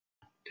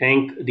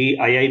thank the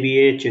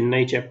IIBA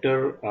Chennai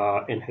chapter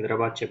and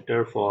Hyderabad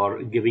chapter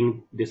for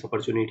giving this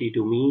opportunity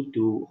to me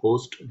to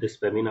host this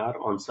webinar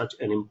on such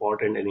an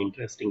important and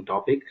interesting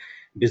topic,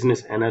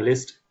 business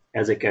analyst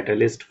as a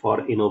catalyst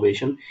for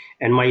innovation.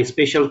 And my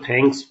special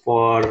thanks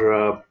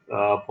for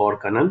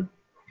Kanan.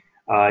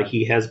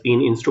 He has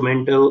been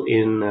instrumental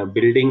in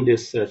building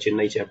this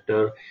Chennai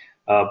chapter,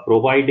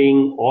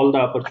 providing all the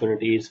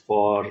opportunities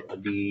for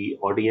the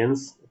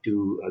audience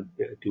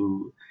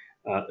to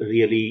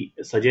really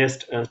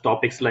suggest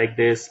topics like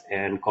this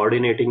and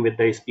coordinating with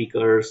the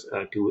speakers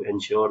to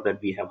ensure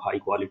that we have high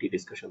quality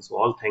discussions. So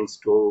all thanks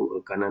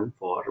to Kanan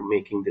for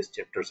making this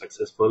chapter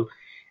successful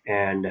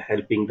and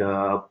helping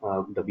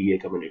the BA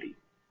community.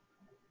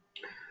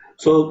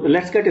 So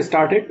let's get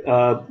started.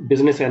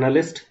 Business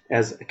analyst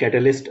as a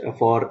catalyst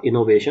for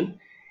innovation,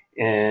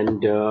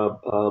 and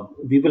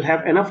we will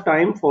have enough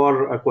time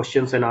for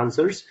questions and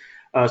answers.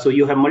 So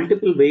you have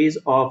multiple ways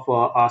of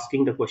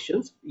asking the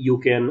questions. You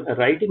can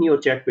write in your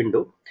chat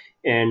window,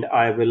 and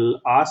I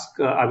will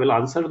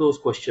answer those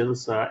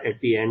questions at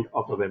the end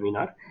of the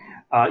webinar.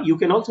 You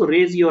can also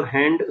raise your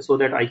hand so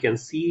that I can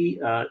see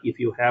if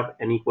you have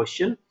any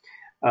question.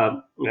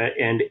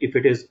 And if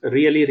it is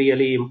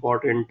really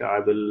important, I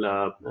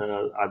will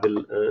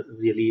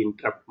really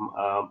interrupt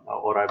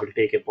or I will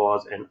take a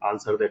pause and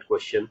answer that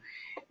question,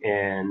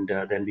 and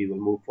then we will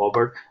move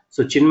forward.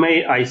 So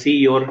Chinmay, I see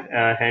your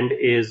hand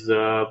is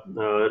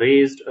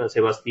raised.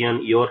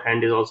 Sebastian, your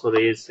hand is also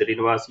raised.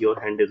 Srinivas, your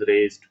hand is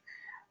raised.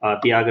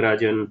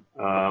 Tyagarajan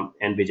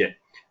and Vijay.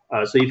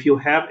 So if you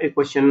have a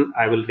question,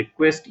 I will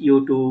request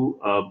you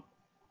to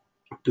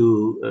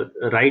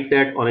write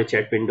that on a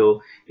chat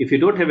window. If you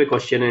don't have a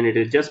question and it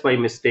is just by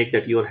mistake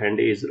that your hand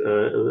is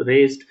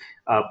raised,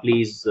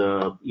 please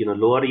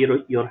lower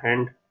your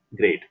hand.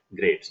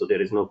 Great. So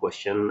there is no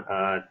question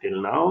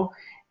till now,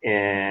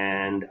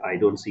 and I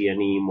don't see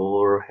any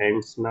more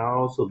hands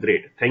now. So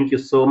great, thank you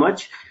so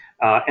much,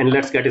 and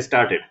let's get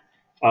started.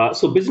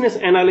 So business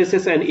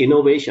analysis and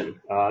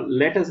innovation.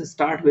 Let us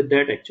start with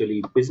that.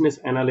 Actually, business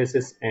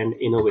analysis and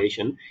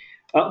innovation.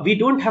 We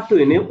don't have to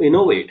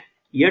innovate,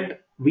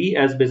 yet we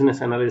as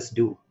business analysts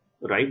do,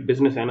 right?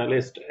 Business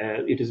analyst,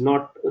 it is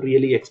not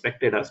really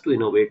expected us to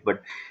innovate,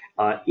 but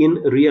in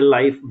real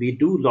life, we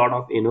do a lot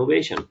of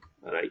innovation,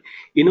 right?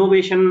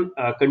 Innovation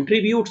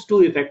contributes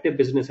to effective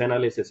business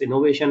analysis.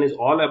 Innovation is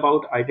all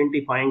about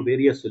identifying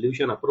various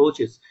solution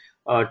approaches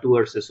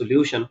towards a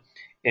solution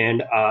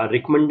and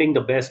recommending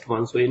the best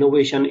one. So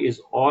innovation is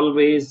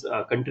always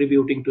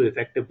contributing to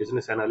effective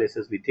business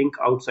analysis. We think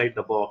outside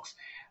the box.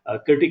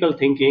 Critical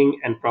thinking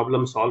and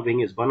problem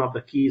solving is one of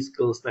the key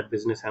skills that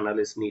business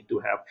analysts need to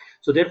have.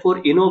 So therefore,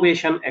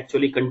 innovation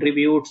actually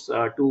contributes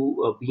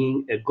to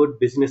being a good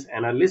business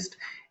analyst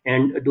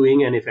and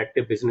doing an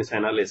effective business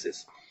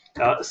analysis.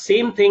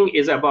 Same thing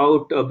is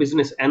about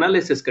business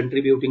analysis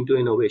contributing to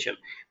innovation.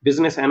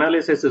 Business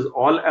analysis is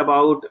all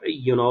about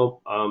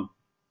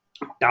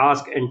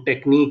task and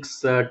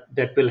techniques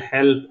that will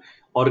help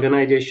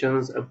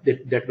organizations,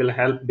 that will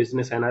help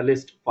business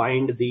analysts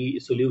find the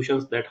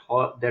solutions that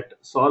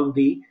solve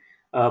the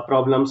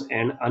problems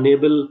and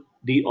enable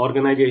the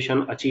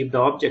organization achieve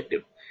the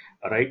objective.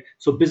 All right.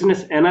 So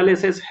business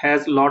analysis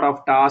has a lot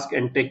of tasks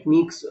and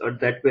techniques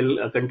that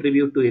will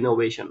contribute to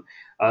innovation.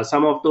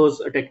 Some of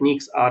those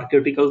techniques are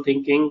critical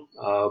thinking,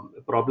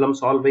 problem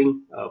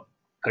solving,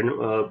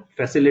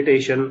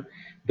 facilitation,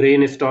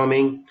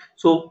 brainstorming.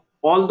 So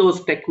all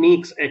those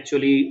techniques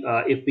actually,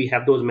 if we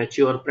have those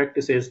mature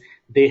practices,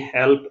 they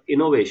help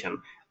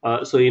innovation.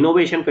 So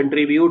innovation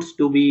contributes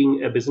to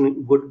being a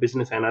good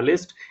business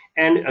analyst,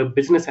 and a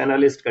business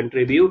analyst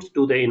contributes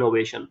to the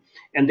innovation.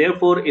 And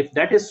therefore, if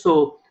that is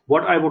so,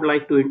 what I would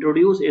like to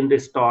introduce in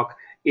this talk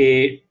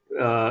a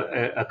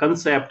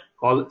concept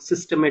called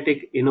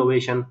systematic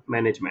innovation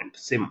management,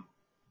 SIM.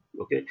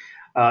 Okay,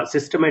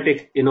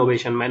 systematic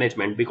innovation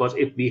management, because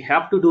if we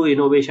have to do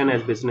innovation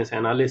as business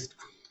analysts,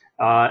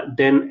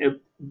 then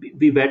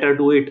we better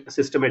do it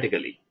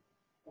systematically,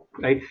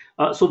 right?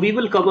 So we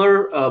will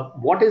cover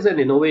what is an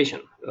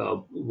innovation,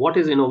 what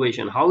is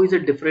innovation, how is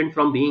it different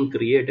from being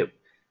creative,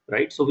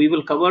 right? So we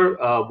will cover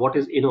what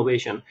is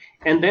innovation,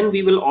 and then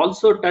we will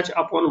also touch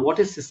upon what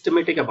is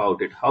systematic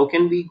about it. How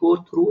can we go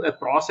through a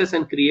process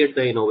and create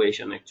the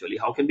innovation? Actually,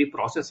 how can we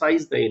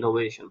processize the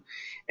innovation?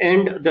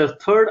 And the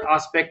third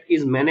aspect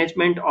is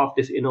management of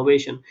this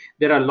innovation.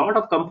 There are a lot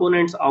of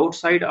components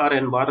outside our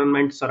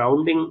environment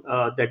surrounding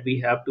that we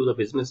have to the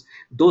business.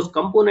 Those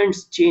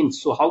components change.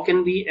 So how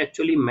can we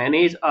actually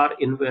manage our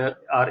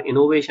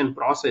innovation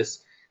process?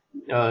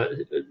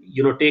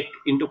 Take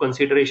into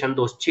consideration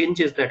those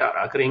changes that are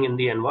occurring in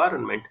the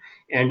environment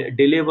and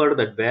deliver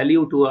that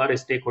value to our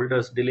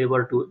stakeholders,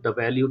 deliver to the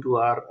value to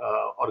our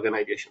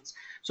organizations.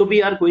 So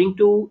we are going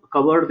to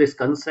cover this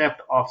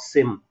concept of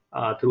SIM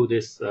through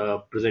this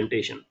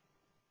presentation.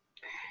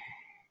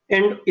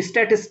 And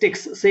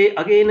statistics say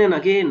again and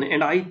again,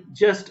 and I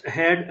just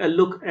had a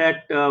look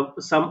at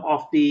some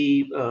of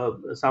the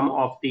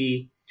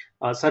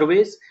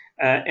surveys,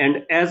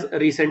 and as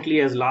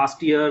recently as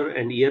last year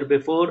and year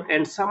before,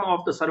 and some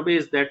of the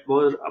surveys that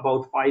were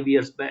about 5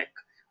 years back,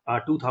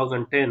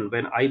 2010,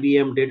 when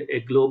IBM did a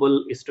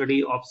global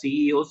study of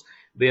CEOs,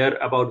 where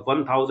about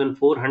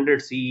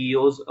 1,400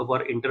 CEOs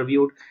were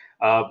interviewed.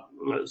 Uh,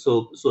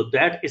 so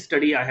that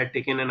study I had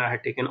taken, and I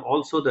had taken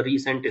also the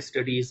recent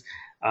studies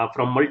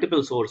from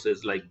multiple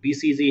sources. Like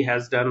BCG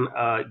has done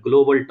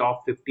global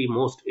top 50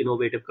 most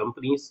innovative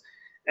companies.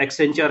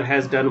 Accenture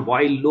has done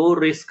why low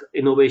risk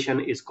innovation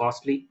is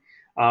costly.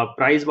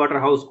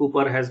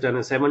 PricewaterhouseCooper has done a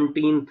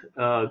 17th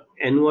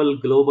annual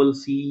global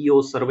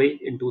CEO survey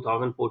in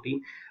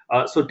 2014.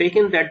 So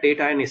taking that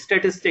data, and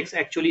statistics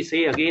actually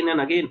say again and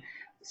again,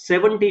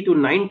 70 to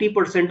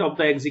 90% of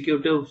the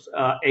executives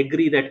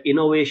agree that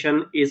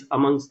innovation is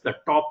amongst the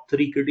top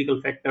three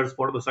critical factors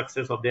for the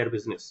success of their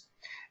business.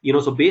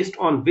 So based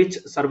on which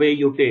survey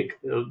you take,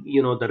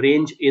 the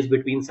range is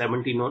between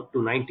 70 to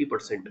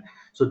 90%.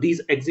 So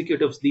these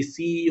executives, these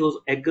CEOs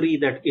agree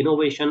that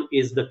innovation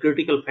is the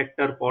critical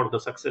factor for the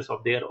success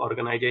of their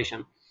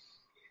organization.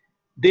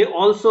 They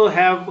also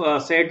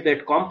have said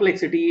that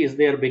complexity is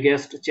their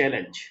biggest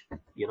challenge,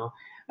 you know,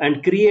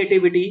 and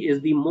creativity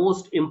is the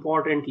most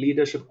important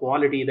leadership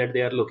quality that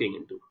they are looking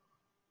into.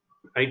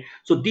 Right.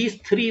 So these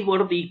three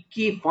were the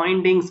key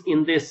findings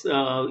in this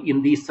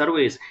in these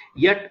surveys.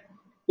 Yet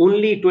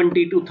only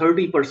 20 to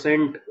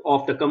 30%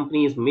 of the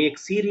companies make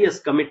serious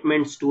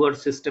commitments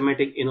towards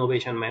systematic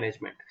innovation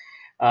management.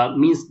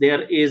 Means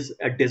there is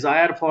a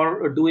desire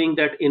for doing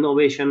that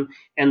innovation,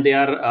 and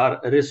there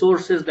are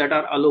resources that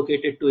are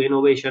allocated to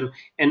innovation,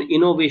 and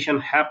innovation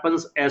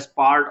happens as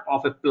part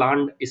of a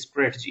planned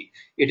strategy.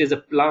 It is a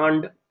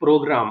planned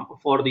program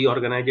for the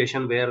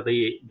organization where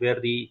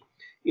the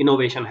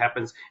innovation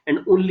happens, and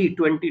only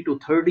 20 to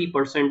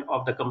 30%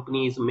 of the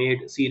companies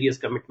made serious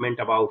commitment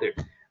about it.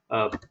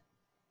 Uh,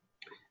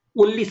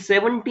 Only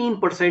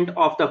 17%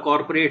 of the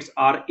corporates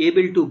are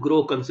able to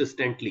grow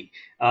consistently.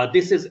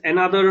 This is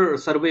another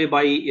survey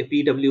by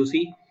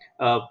PwC.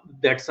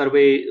 That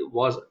survey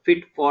was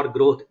Fit for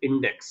Growth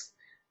Index.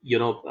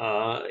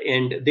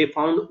 And they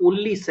found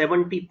only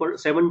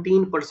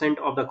 17%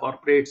 of the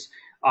corporates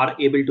are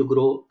able to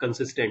grow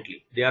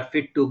consistently. They are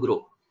fit to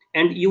grow.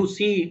 And you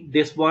see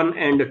this one,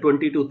 and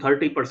 20 to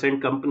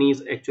 30%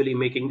 companies actually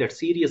making that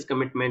serious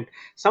commitment.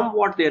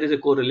 Somewhat there is a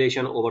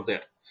correlation over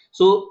there.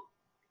 So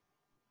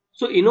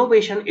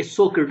innovation is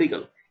so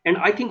critical, and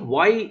I think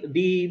why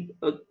the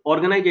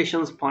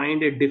organizations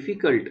find it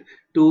difficult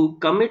to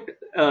commit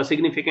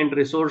significant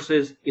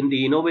resources in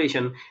the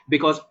innovation,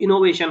 because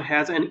innovation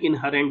has an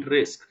inherent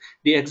risk.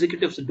 The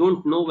executives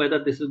don't know whether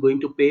this is going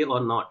to pay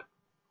or not.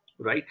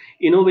 Right.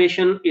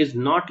 Innovation is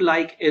not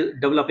like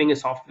developing a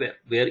software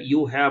where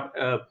you have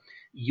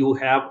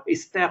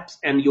steps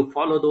and you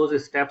follow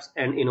those steps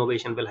and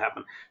innovation will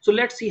happen. So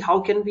let's see how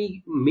can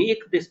we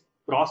make this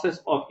process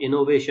of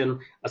innovation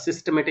a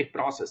systematic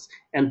process,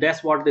 and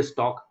that's what this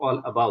talk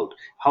all about.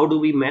 How do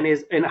we manage,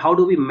 and how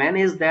do we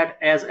manage that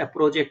as a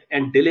project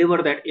and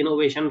deliver that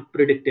innovation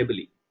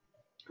predictably?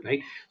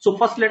 Right. So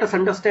first let us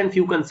understand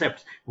few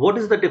concepts. What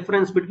is the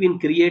difference between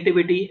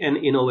creativity and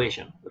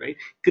innovation? Right.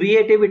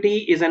 Creativity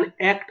is an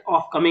act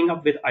of coming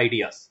up with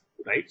ideas.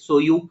 Right. So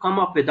you come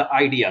up with the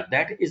idea,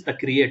 that is the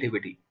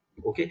creativity.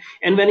 Okay.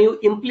 And when you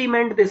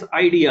implement this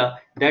idea,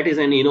 that is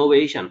an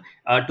innovation.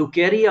 To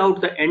carry out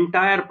the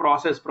entire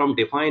process from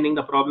defining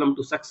the problem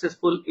to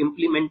successful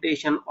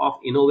implementation of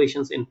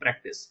innovations in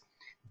practice,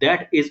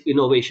 that is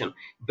innovation.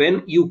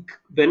 When you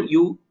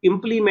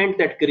implement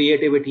that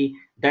creativity,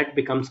 that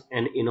becomes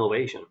an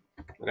innovation.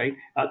 Right.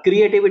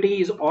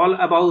 Creativity is all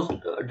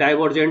about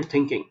divergent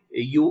thinking.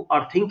 You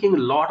are thinking a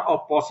lot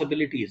of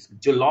possibilities,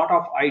 a lot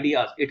of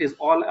ideas. It is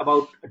all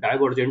about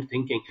divergent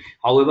thinking.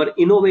 However,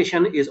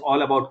 innovation is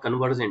all about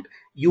convergent.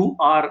 You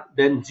are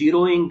then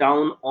zeroing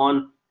down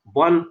on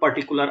one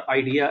particular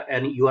idea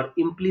and you are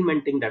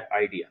implementing that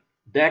idea.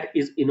 That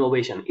is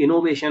innovation.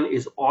 Innovation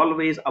is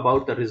always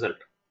about the result.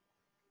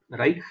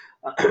 Right.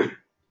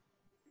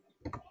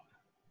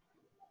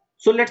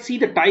 So let's see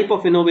the type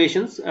of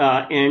innovations,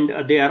 and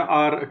there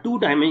are two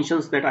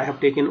dimensions that I have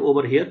taken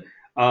over here.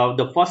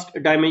 The first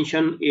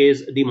dimension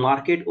is the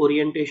market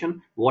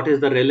orientation. What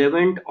is the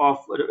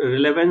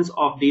relevance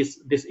of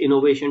this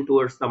innovation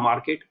towards the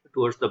market,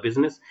 towards the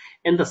business?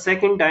 And the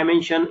second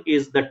dimension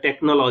is the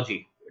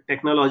technology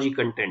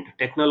content,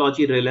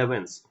 technology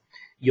relevance,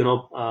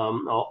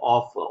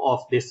 of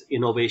this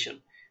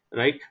innovation.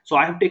 Right. So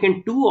I have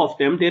taken two of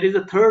them. There is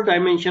a third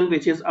dimension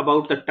which is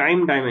about the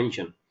time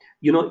dimension.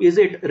 Is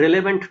it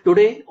relevant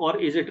today, or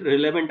is it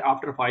relevant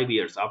after 5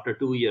 years, after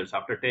 2 years,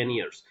 after 10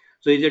 years?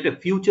 So is it a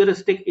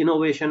futuristic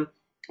innovation,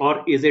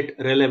 or is it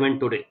relevant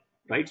today?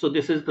 Right. So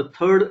this is the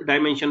third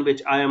dimension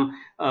which I am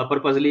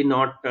purposely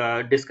not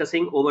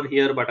discussing over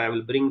here, but I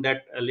will bring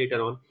that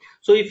later on.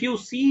 So if you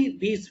see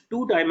these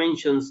two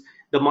dimensions,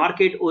 the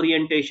market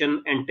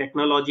orientation and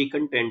technology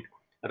content,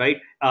 right?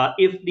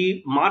 If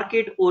the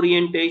market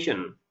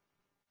orientation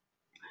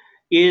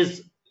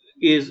is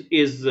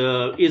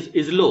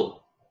low,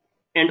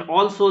 and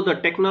also the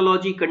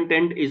technology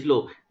content is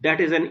low. That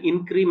is an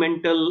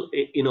incremental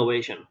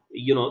innovation.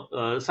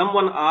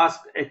 Someone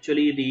asked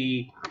actually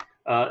the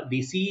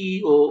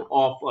CEO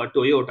of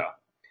Toyota,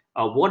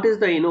 what is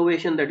the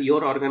innovation that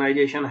your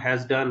organization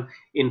has done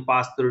in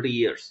past 30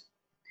 years?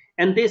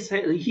 And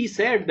he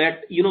said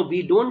that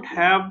we don't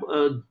have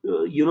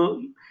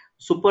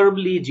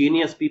superbly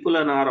genius people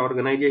in our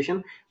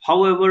organization.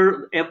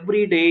 However,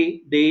 every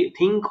day they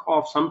think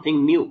of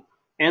something new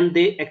and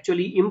they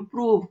actually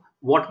improve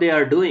what they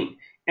are doing.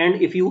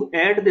 And if you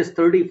add this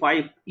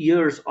 35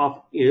 years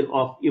of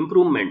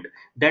improvement,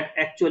 that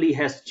actually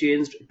has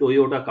changed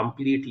Toyota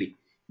completely.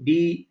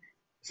 The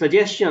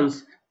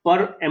suggestions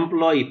per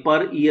employee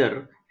per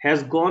year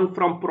has gone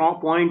from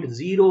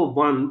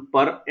 0.01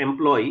 per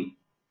employee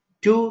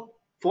to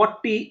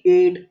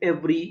 48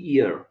 every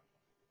year.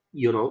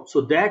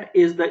 So that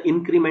is the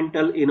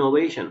incremental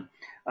innovation.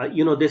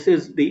 This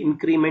is the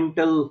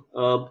incremental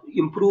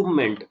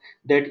improvement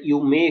that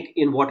you make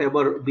in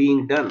whatever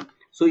being done.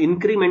 So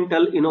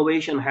incremental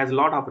innovation has a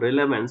lot of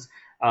relevance.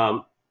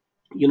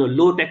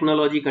 Low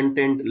technology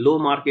content, low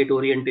market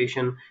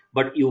orientation,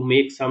 but you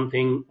make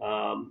something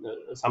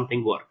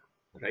work,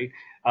 right?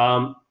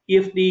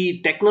 If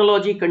the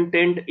technology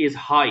content is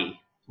high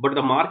but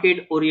the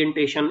market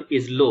orientation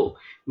is low,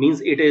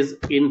 means it is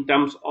in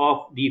terms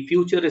of the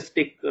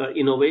futuristic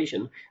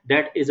innovation,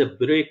 that is a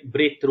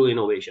breakthrough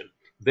innovation.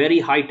 Very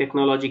high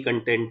technology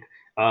content,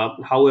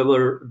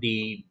 however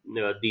the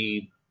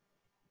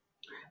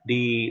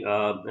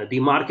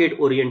market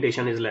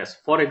orientation is less.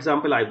 For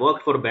example, I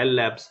worked for Bell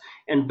Labs,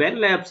 and Bell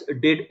Labs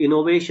did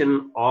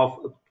innovation of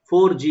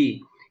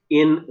 4G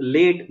in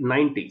late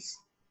 90s.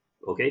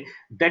 Okay,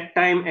 that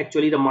time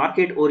actually the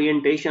market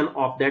orientation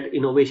of that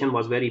innovation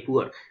was very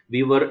poor.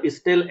 We were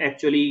still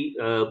actually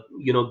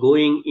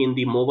going in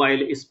the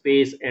mobile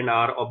space, and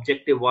our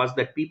objective was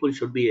that people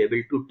should be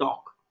able to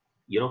talk.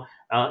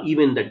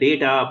 Even the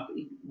data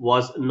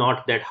was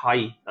not that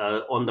high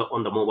on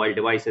the mobile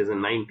devices in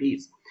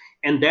 90s,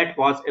 and that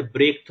was a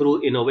breakthrough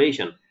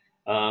innovation.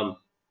 um,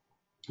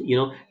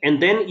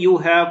 and then you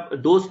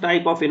have those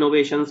type of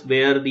innovations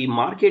where the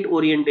market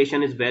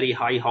orientation is very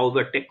high,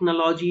 however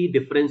technology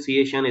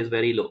differentiation is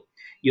very low.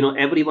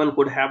 Everyone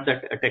could have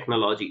that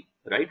technology,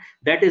 right?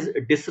 That is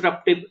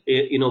disruptive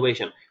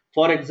innovation.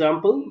 For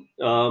example,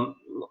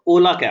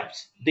 Ola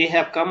cabs, they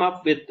have come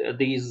up with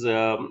these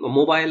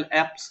mobile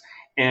apps,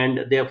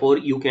 and therefore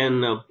you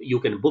can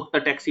book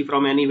the taxi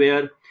from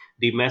anywhere.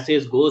 The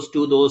message goes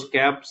to those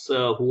cabs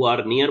who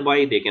are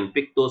nearby. They can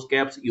pick those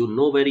cabs. You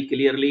know very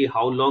clearly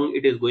how long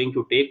it is going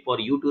to take for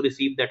you to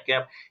receive that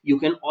cab. You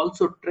can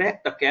also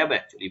track the cab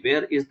actually,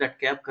 where is that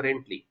cab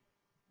currently.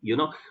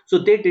 So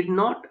they did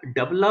not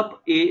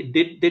develop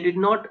they did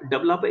not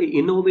develop a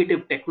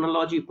innovative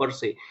technology per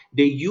se.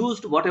 They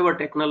used whatever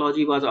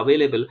technology was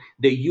available.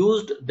 They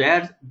used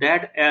that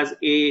as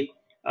a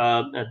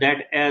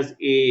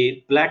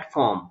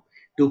platform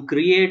to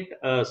create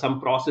some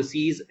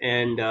processes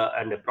and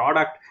a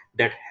product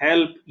that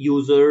help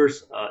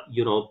users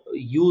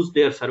use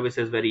their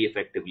services very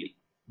effectively,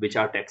 which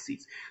are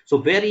taxis. So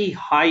very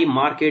high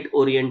market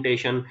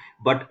orientation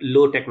but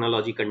low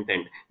technology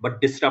content,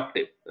 but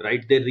disruptive,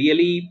 right? They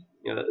really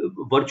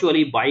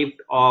virtually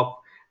wiped off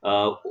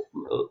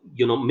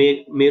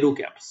Meru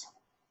caps,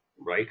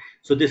 right?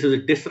 So this is a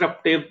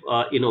disruptive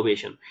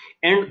innovation.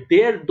 And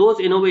there, those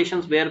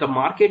innovations where the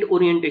market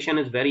orientation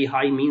is very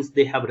high means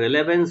they have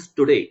relevance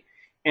today,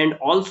 and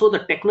also the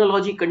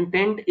technology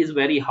content is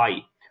very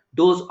high.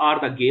 Those are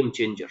the game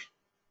changers.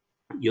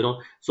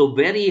 So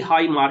very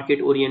high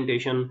market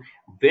orientation,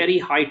 very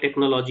high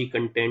technology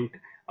content,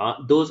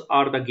 those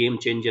are the game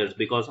changers,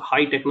 because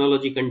high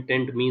technology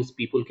content means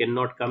people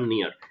cannot come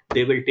near.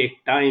 They will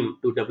take time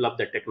to develop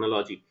the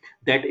technology.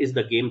 That is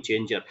the game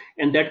changer.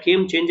 And that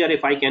game changer,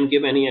 if I can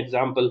give any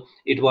example,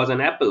 it was an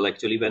Apple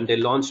actually when they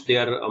launched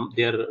their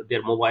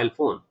mobile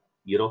phone.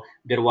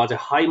 There was a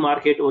high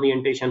market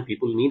orientation.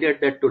 People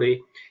needed that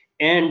today.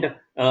 And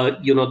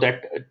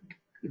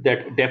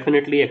that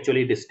definitely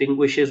actually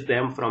distinguishes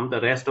them from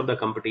the rest of the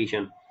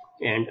competition,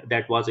 and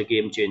that was a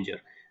game changer,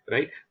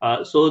 right?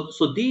 So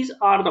these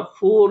are the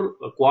four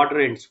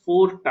quadrants,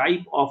 four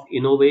type of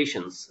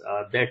innovations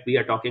that we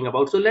are talking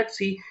about. So let's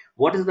see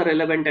what is the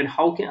relevance, and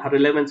how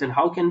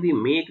can we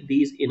make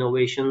these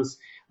innovations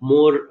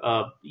more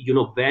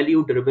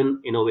value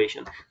driven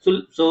innovation.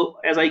 So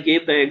as I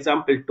gave the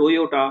example,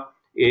 Toyota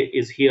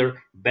is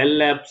here, Bell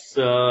Labs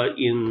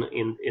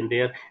in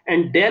there,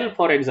 and Dell,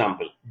 for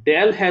example.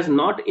 Dell has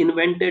not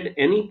invented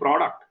any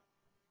product.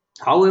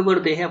 However,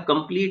 they have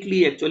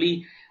completely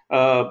actually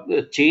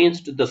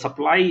changed the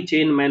supply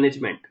chain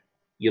management.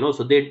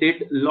 So they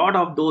did a lot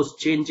of those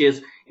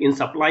changes in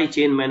supply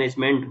chain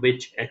management,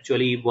 which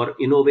actually were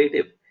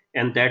innovative,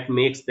 and that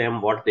makes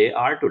them what they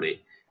are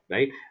today,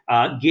 right?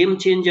 Game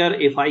changer,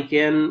 if I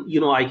can,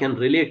 I can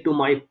relate to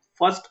my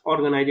first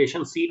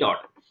organization, C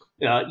dot,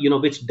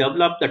 which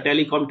developed the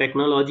telecom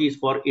technologies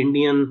for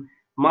Indian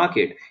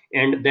market.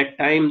 And that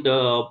time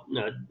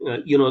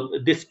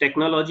this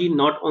technology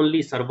not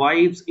only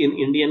survives in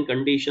Indian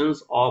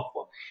conditions of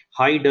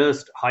high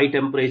dust, high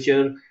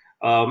temperature.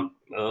 um,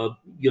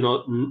 you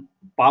know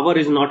Power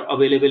is not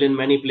available in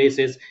many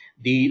places.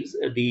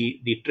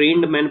 The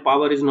trained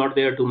manpower is not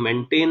there to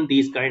maintain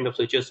these kind of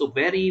switches. So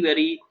very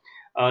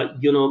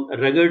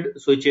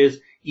rugged switches,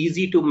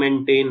 easy to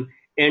maintain,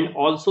 and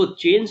also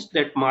changed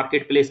that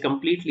marketplace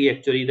completely.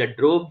 Actually, that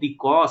drove the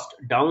cost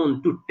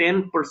down to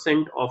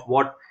 10% of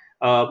what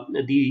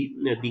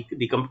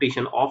the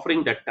competition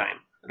offering that time,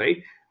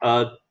 right?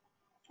 uh,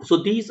 so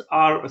these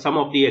are some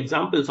of the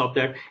examples of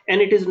that.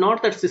 And it is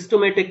not that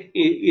systematic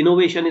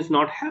innovation is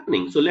not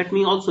happening. So let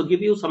me also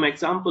give you some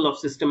example of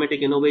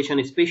systematic innovation,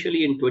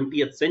 especially in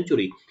 20th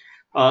century.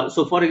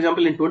 So for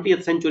example, in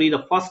 20th century,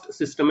 the first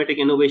systematic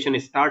innovation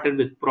started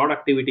with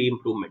productivity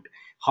improvement.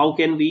 How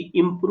can we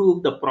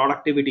improve the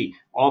productivity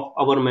of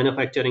our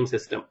manufacturing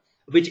system,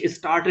 which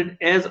started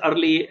as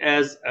early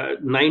as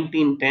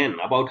 1910,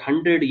 about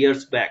 100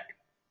 years back,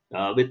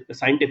 with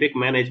scientific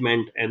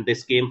management, and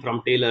this came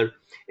from Taylor.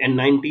 And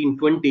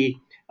 1920,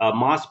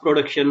 mass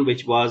production,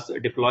 which was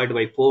deployed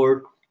by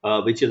Ford,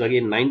 which is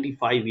again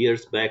 95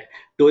 years back.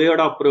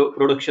 Toyota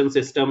production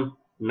system,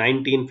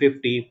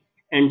 1950,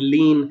 and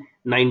lean,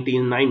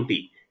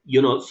 1990.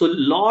 So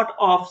lot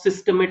of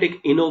systematic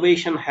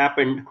innovation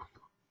happened,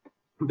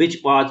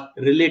 which was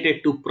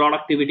related to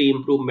productivity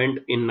improvement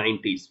in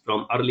 90s,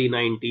 from early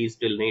 90s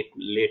till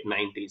late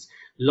 90s.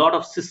 Lot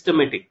of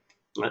systematic,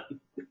 uh,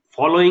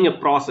 following a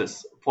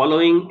process,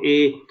 following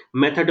a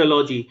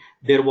methodology.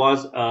 There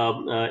was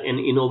an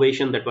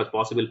innovation that was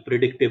possible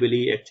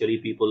predictably. Actually,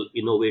 people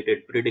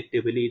innovated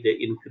predictably, they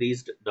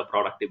increased the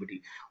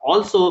productivity.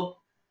 Also,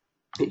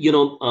 you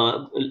know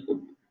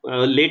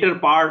later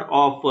part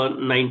of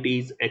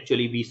 90s,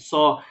 actually we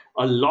saw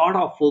a lot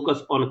of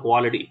focus on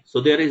quality. So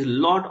there is a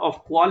lot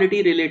of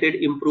quality related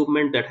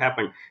improvement that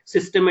happened.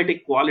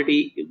 Systematic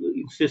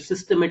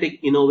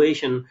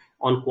innovation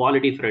on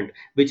quality front,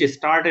 which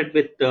started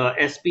with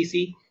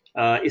SPC,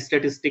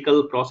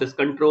 statistical process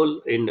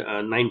control, in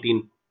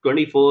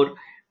 1924.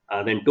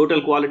 Then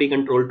total quality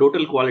control,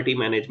 total quality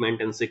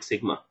management, and Six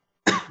Sigma.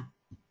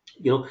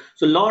 So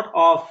a lot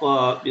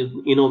of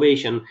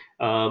innovation,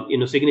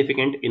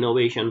 significant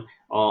innovation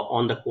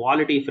on the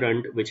quality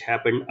front, which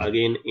happened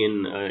again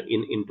in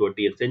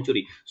 20th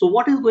century. So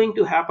what is going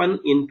to happen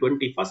in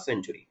 21st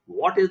century?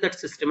 What is that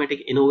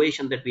systematic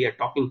innovation that we are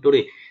talking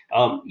today?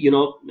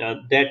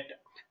 That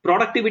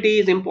productivity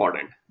is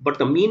important, but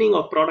the meaning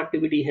of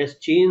productivity has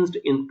changed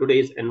in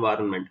today's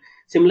environment.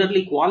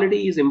 Similarly,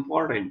 quality is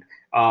important.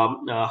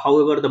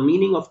 However, the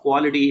meaning of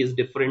quality is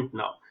different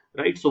now,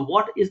 right? So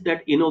what is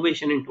that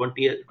innovation in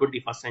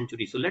 21st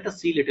century? So let us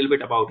see a little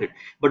bit about it.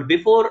 But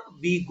before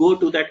we go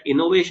to that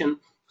innovation,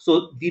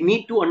 so we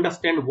need to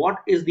understand what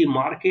is the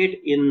market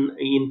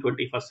in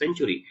 21st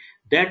century.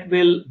 That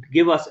will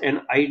give us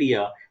an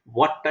idea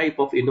what type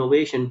of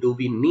innovation do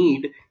we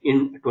need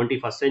in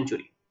 21st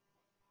century.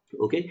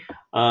 Okay.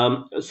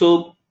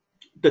 So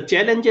the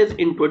challenges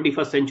in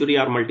 21st century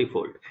are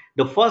multifold.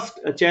 The first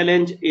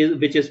challenge is,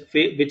 which is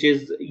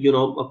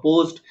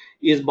posed,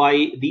 is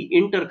by the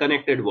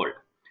interconnected world.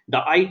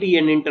 The IT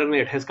and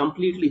internet has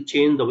completely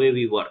changed the way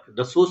we work.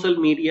 The social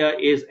media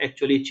is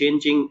actually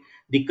changing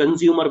the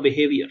consumer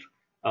behavior.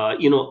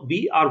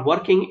 We are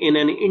working in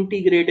an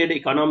integrated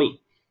economy.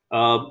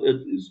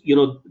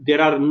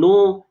 There are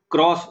no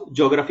cross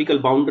geographical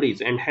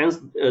boundaries, and hence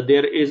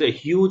there is a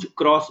huge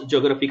cross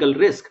geographical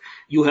risk.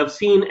 You have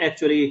seen,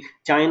 actually,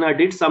 China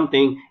did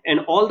something and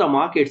all the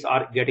markets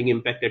are getting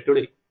impacted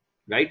today,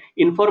 right?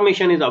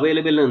 Information is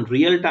available in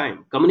real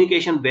time,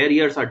 communication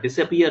barriers are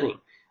disappearing,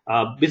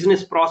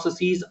 business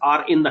processes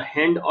are in the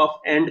hand of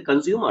end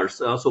consumers.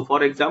 So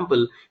for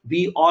example,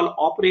 we all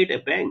operate a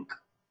bank,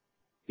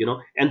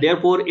 and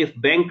therefore if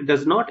bank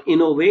does not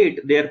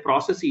innovate their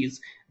processes,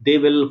 they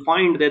will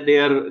find that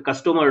their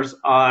customers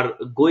are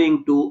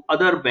going to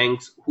other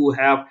banks who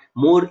have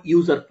more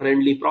user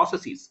friendly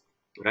processes,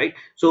 right?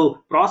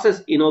 So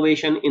process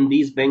innovation in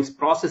these banks,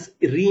 process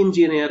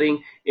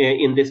re-engineering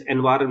in this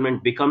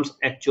environment becomes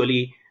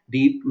actually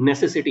the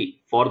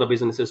necessity for the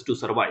businesses to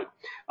survive.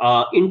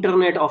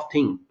 Internet of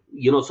things,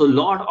 so a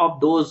lot of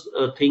those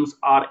things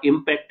are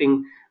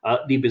impacting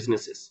the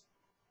businesses.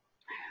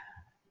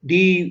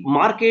 The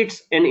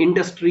markets and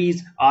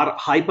industries are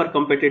hyper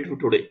competitive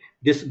today.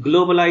 This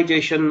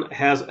globalization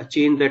has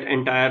changed that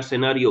entire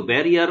scenario.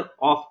 Barrier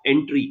of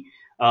entry,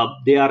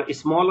 they are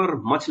smaller,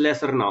 much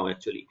lesser now.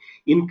 Actually,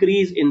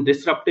 increase in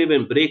disruptive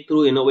and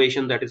breakthrough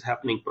innovation that is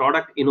happening.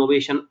 Product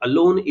innovation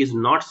alone is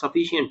not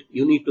sufficient.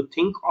 You need to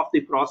think of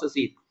the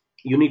processes,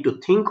 you need to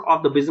think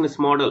of the business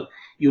model,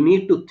 you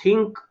need to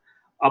think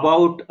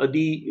about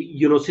the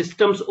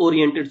systems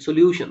oriented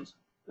solutions,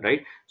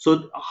 right?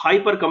 So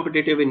hyper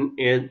competitive in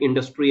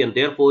industry, and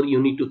therefore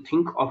you need to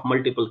think of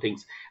multiple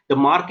things. The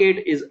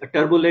market is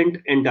turbulent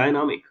and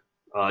dynamic.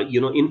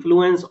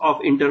 Influence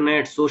of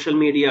internet, social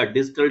media,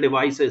 digital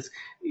devices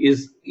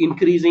is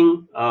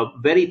increasing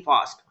very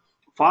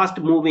fast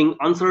moving,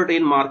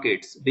 uncertain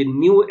markets with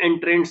new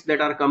entrants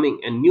that are coming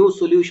and new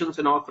solutions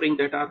and offering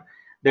that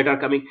are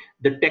coming.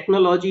 The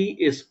technology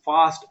is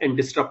fast and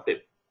disruptive,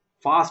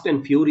 fast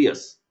and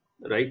furious,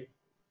 right?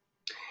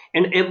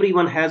 And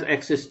everyone has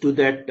access to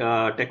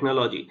that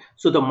technology.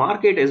 So the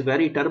market is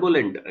very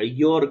turbulent.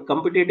 Your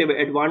competitive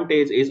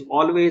advantage is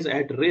always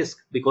at risk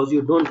because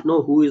you don't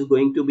know who is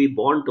going to be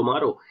born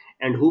tomorrow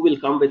and who will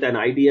come with an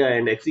idea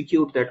and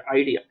execute that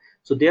idea.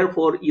 So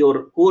therefore,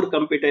 your core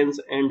competence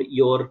and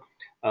your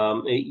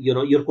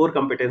core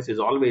competence is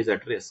always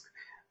at risk.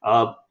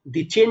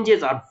 The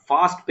changes are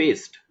fast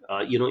paced,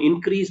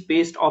 increase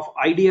paced of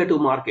idea to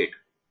market,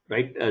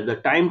 right? The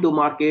time to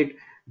market,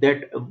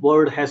 that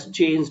word has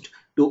changed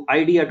to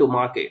idea to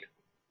market,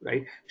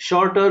 right?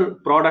 Shorter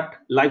product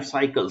life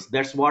cycles,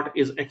 that's what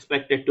is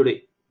expected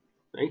today,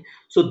 right?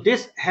 So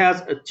this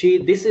has a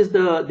change. This is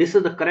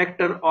the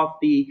character of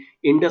the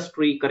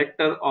industry,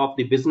 character of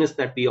the business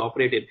that we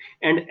operate in.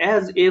 And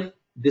as if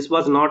this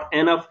was not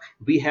enough,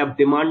 we have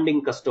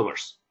demanding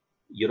customers,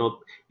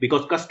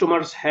 because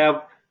customers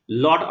have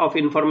lot of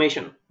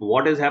information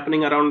what is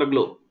happening around the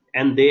globe,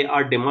 and they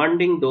are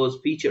demanding those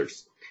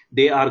features.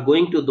 They are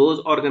going to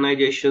those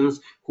organizations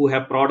who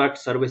have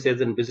products,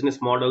 services, and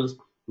business models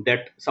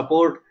that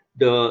support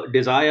the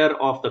desire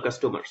of the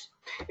customers.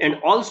 And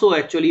also,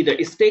 actually, the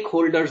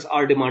stakeholders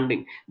are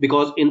demanding,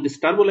 because in this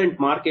turbulent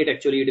market,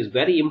 actually, it is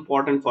very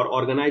important for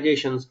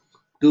organizations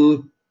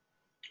to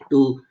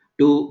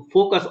to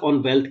focus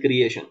on wealth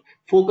creation,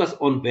 focus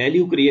on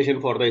value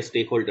creation for the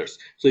stakeholders.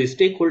 So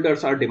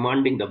stakeholders are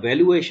demanding, the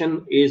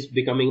valuation is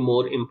becoming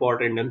more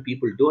important, and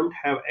people don't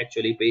have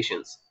actually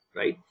patience,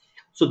 right?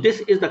 So this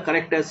is the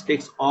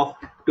characteristics of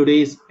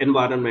today's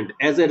environment.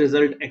 As a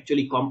result,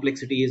 actually,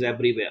 complexity is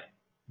everywhere.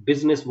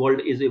 Business world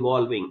is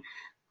evolving,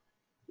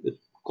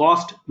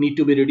 cost need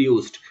to be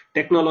reduced,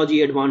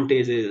 technology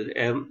advantages,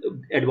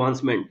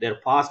 advancement,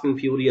 they're fast and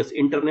furious,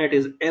 internet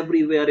is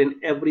everywhere in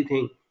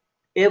everything.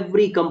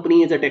 Every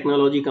company is a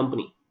technology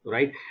company,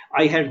 right?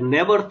 I had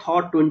never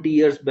thought 20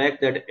 years back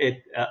that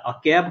a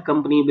cab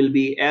company will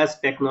be as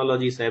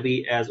technology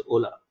savvy as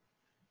Ola,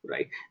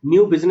 right?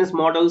 New business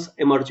models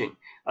emerging,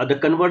 the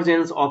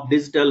convergence of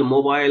digital,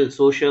 mobile,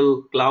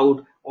 social,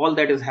 cloud, all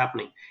that is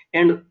happening.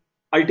 And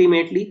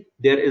ultimately,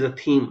 there is a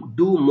theme: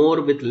 do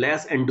more with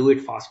less and do it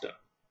faster.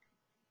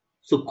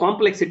 So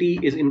complexity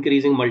is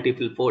increasing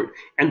multiple fold,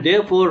 and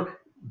therefore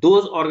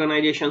those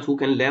organizations who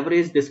can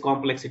leverage this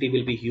complexity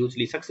will be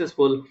hugely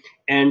successful.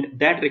 And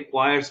that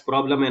requires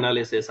problem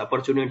analysis,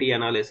 opportunity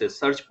analysis,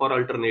 search for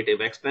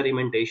alternative,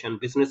 experimentation,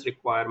 business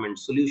requirement,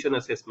 solution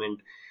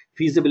assessment,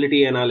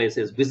 feasibility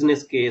analysis,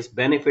 business case,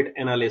 benefit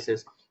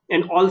analysis.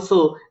 And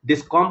also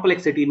this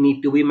complexity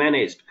need to be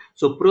managed.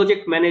 So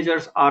project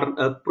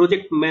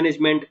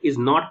management is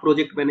not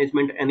project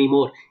management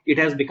anymore. It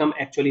has become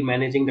actually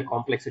managing the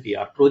complexity.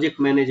 Our project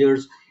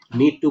managers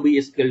need to be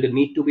skilled,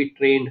 need to be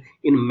trained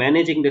in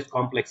managing this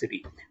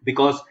complexity,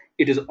 because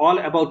it is all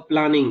about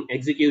planning,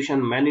 execution,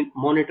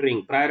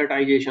 monitoring,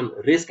 prioritization,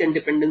 risk and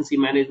dependency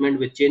management,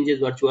 which changes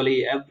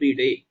virtually every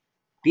day,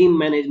 team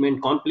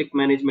management, conflict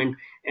management,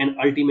 and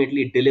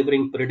ultimately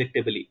delivering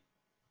predictably.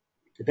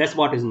 That's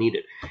what is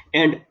needed.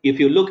 And if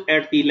you look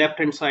at the left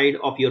hand side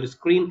of your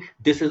screen,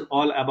 this is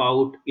all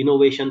about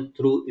innovation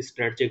through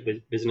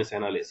strategic business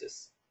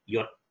analysis.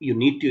 You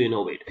need to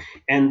innovate.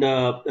 And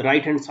the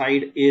right hand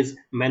side is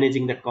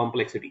managing that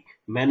complexity,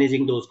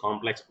 managing those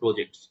complex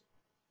projects.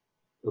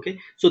 Okay,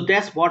 so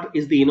that's what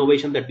is the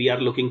innovation that we are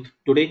looking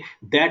today,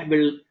 that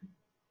will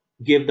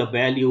give the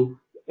value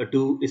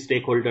to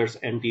stakeholders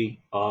and the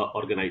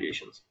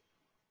organizations.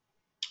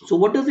 So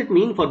what does it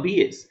mean for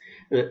BAs?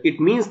 It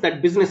means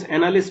that business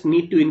analysts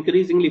need to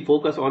increasingly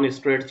focus on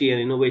strategy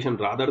and innovation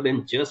rather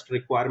than just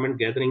requirement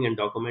gathering and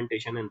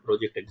documentation and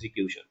project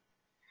execution.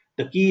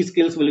 The key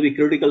skills will be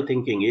critical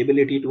thinking,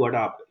 ability to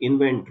adapt,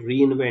 invent,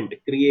 reinvent,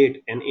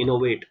 create, and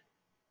innovate.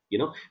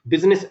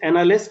 Business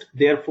analyst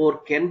therefore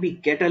can be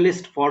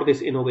catalyst for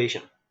this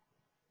innovation.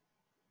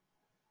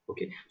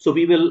 Okay, so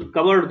we will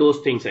cover those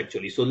things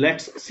actually. So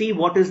let's see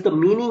what is the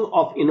meaning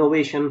of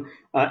innovation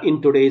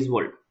in today's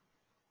world.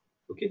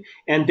 Okay,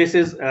 and this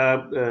is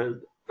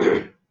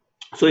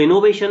so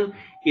innovation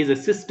is a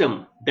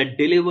system that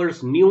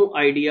delivers new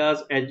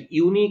ideas as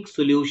unique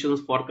solutions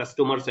for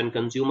customers and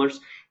consumers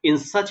in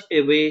such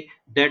a way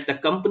that the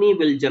company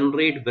will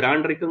generate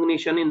brand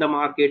recognition in the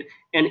market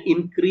and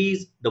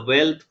increase the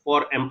wealth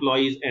for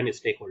employees and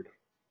stakeholders.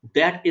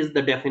 That is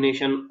the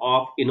definition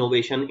of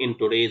innovation in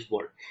today's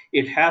world.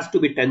 It has to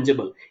be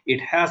tangible, it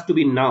has to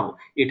be now,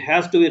 it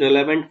has to be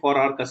relevant for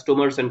our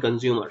customers and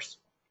consumers,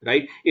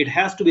 right? It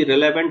has to be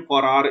relevant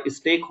for our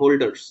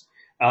stakeholders,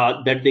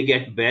 that they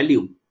get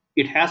value.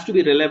 It has to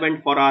be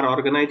relevant for our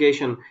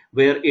organization,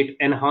 where it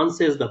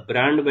enhances the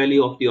brand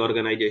value of the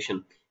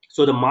organization.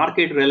 So the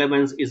market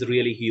relevance is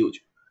really huge,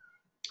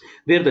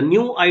 where the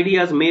new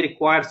ideas may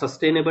require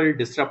sustainable,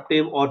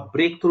 disruptive, or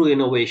breakthrough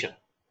innovation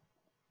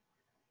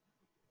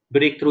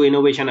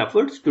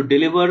efforts to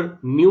deliver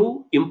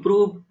new,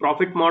 improved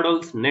profit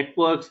models,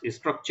 networks,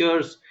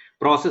 structures,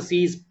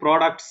 processes,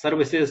 products,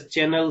 services,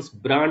 channels,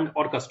 brand,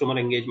 or customer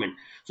engagement.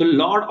 So a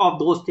lot of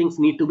those things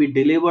need to be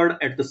delivered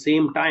at the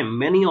same time.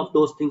 Many of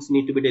those things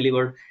need to be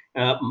delivered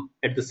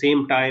at the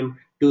same time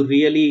to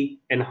really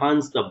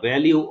enhance the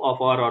value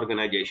of our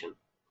organization,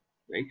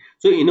 right?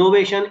 So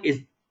innovation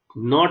is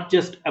not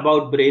just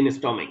about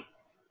brainstorming.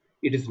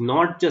 It is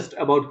not just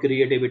about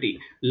creativity.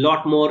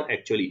 Lot more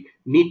actually.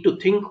 Need to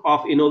think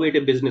of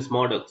innovative business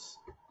models.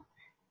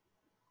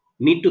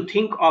 Need to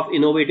think of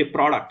innovative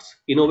products,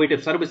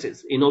 innovative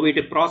services,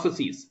 innovative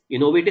processes,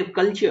 innovative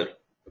culture,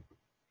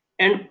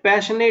 and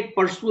passionate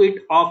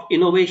pursuit of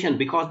innovation,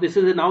 because this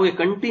is now a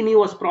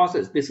continuous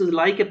process. This is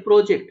like a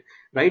project,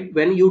 right?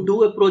 When you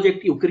do a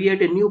project, you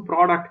create a new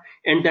product,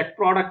 and that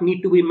product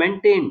need to be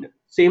maintained.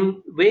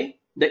 Same way,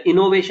 the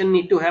innovation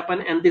need to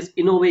happen, and this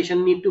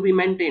innovation need to be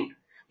maintained.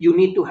 You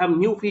need to have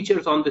new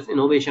features on this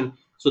innovation.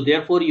 So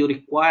therefore you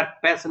require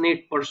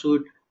passionate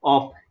pursuit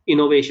of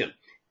innovation.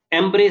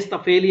 Embrace the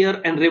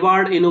failure and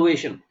reward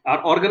innovation.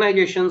 Our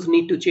organizations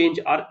need to change,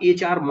 our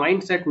HR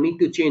mindset need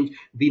to change.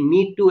 We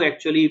need to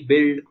actually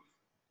build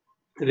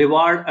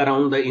reward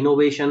around the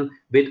innovation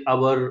with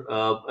our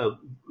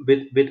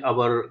with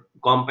our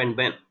comp and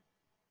ben,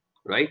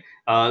 right?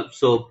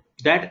 So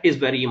that is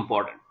very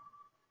important.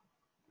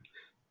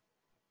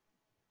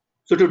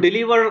 So to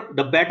deliver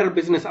the better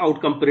business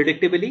outcome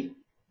predictably,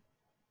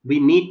 we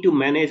need to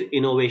manage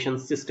innovation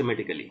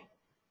systematically.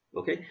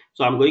 Okay,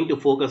 so I'm going to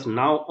focus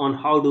now on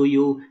how do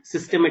you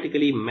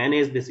systematically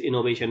manage this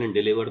innovation and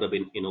deliver the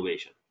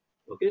innovation.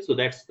 Okay, so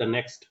that's the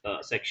next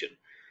section.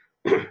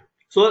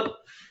 So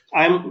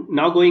I'm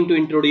now going to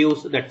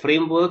introduce that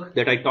framework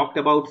that I talked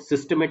about,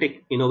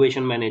 systematic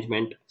innovation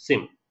management,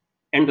 SIM.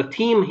 And the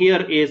theme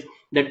here is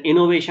that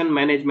innovation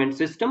management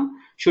system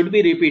should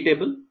be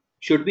repeatable,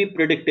 should be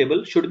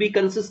predictable, should be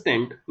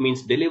consistent,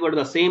 means deliver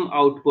the same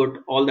output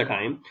all the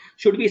time,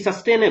 should be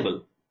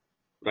sustainable,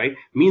 right?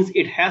 Means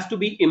it has to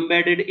be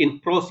embedded in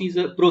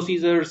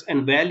procedures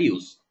and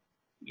values.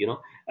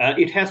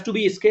 It has to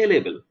be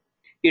scalable.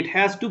 It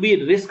has to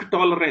be risk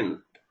tolerant,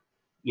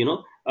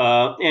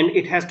 and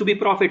it has to be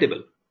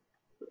profitable.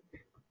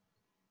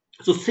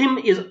 So SIM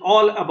is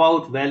all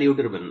about value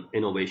driven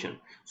innovation.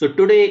 So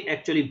today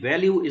actually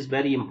value is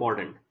very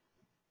important,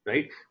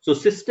 right? So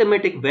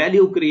systematic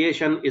value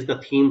creation is the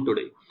theme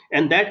today,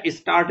 and that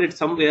started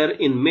somewhere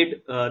in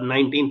mid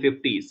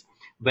 1950s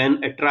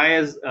when a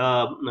trias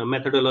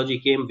methodology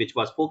came, which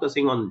was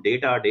focusing on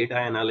data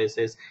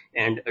analysis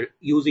and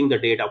using the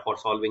data for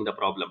solving the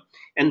problem.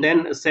 And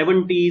then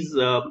 70s,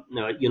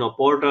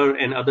 Porter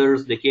and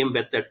others, they came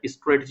with that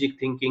strategic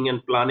thinking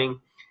and planning,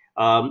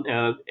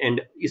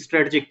 and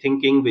strategic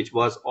thinking, which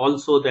was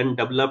also then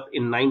developed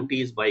in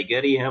 90s by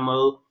Gary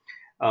Hamel,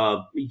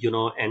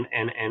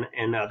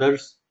 and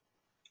others.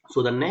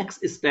 So the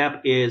next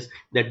step is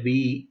that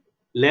we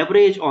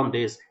leverage on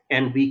this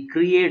and we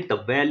create the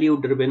value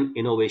driven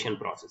innovation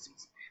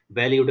processes,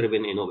 value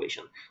driven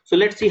innovation. So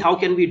let's see how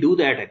can we do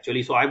that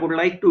actually. So I would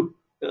like to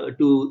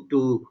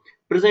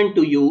present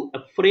to you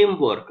a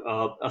framework,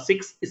 a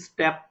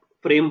 6-step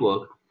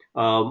framework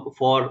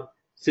for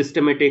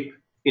systematic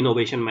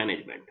innovation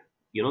management.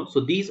 So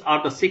these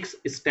are the 6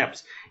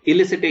 steps.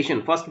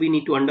 Elicitation: first we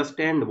need to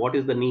understand what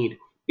is the need.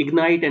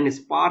 Ignite and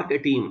spark a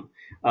team.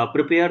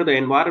 Prepare the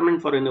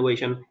environment for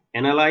innovation.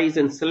 Analyze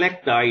and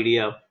select the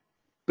idea.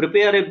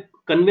 Prepare a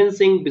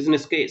convincing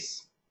business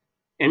case,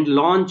 and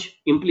launch,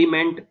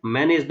 implement,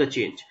 manage the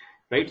change,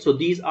 right? So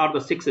these are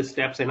the 6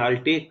 steps, and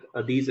I'll take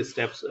these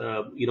steps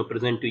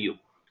present to you.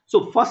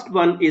 So first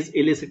one is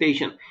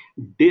elicitation.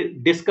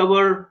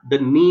 Discover the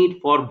need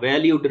for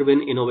value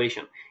driven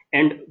innovation.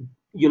 And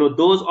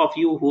those of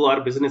you who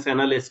are business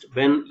analysts,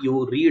 when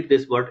you read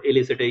this word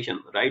elicitation,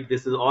 right,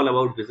 this is all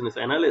about business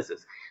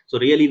analysis. So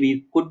really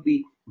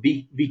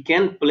we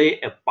can play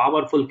a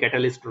powerful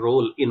catalyst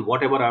role in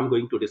whatever I'm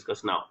going to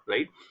discuss now,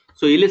 right?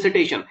 So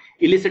elicitation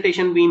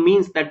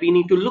means that we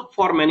need to look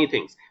for many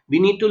things. We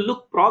need to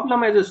look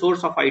problem as a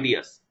source of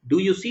ideas. Do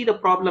you see the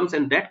problems?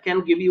 And that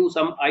can give you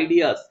some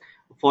ideas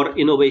for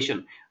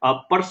innovation.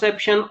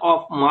 Perception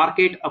of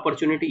market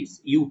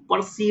opportunities. You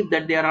perceive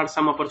that there are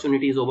some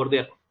opportunities over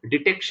there.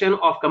 Detection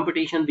of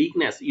competition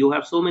weakness. You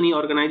have so many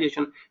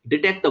organizations,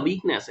 detect the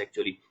weakness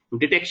actually.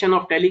 Detection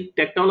of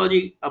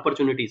technology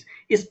opportunities.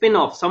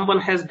 Spin-off. Someone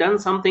has done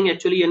something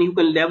actually and you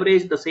can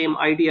leverage the same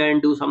idea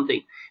and do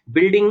something.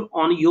 Building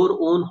on your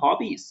own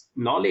hobbies,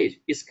 knowledge,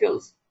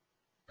 skills,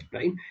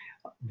 right?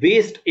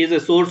 Waste is a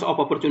source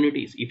of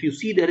opportunities. If you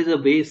see there is a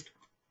waste,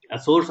 a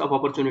source of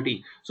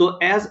opportunity. So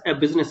as a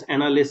business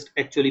analyst,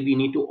 actually we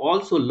need to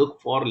also look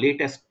for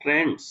latest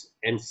trends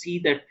and see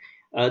that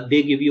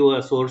they give you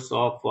a source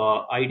of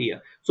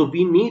idea. So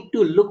we need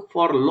to look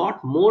for a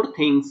lot more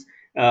things,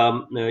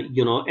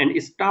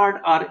 and start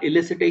our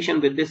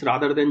elicitation with this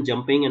rather than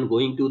jumping and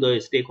going to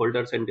the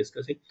stakeholders and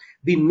discussing.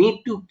 We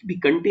need to be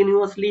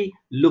continuously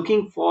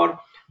looking for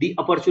the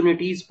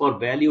opportunities for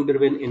value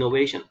driven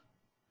innovation.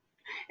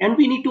 And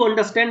we need to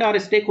understand our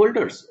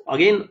stakeholders.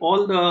 Again,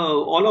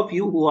 all of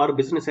you who are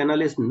business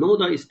analysts know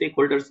the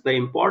stakeholders, the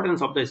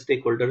importance of the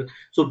stakeholders.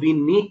 So we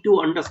need to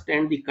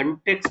understand the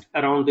context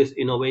around this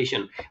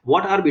innovation.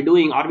 What are we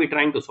doing? Are we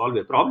trying to solve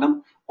a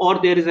problem, or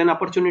there is an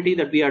opportunity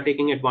that we are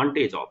taking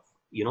advantage of?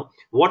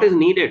 What is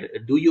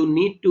needed? Do you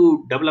need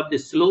to develop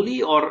this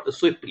slowly or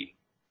swiftly?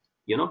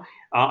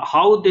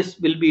 How this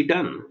will be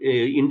done,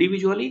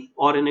 individually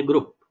or in a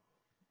group?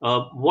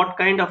 What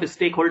kind of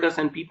stakeholders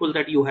and people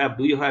that you have?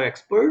 Do you have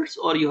experts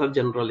or you have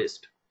generalist?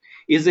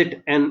 Is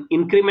it an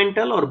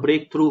incremental or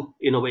breakthrough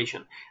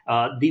innovation?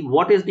 The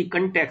What is the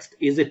context?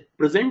 Is it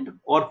present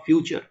or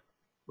future?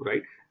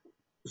 Right.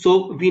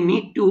 So we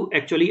need to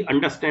actually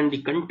understand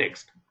the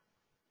context,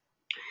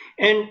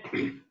 and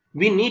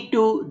we need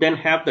to then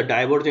have the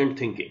divergent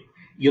thinking,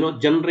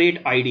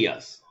 generate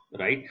ideas,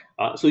 right?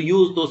 So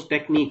use those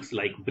techniques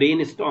like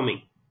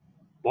brainstorming,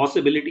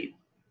 possibility,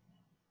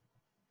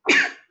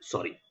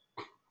 sorry,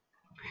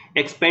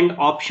 expand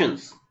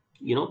options,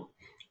 you know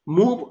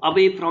move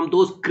away from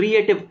those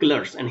creative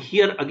killers. And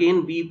here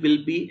again we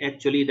will be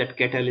actually that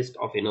catalyst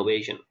of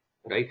innovation,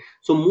 right?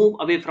 So move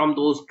away from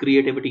those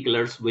creativity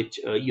killers, which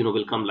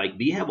will come, like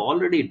we have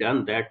already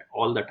done that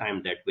all the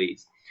time that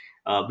ways.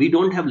 We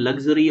don't have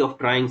luxury of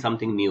trying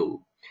something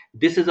new.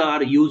 This is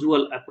our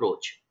usual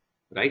approach,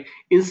 right?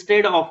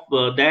 Instead of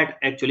that,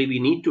 actually we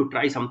need to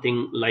try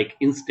something like,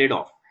 instead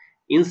of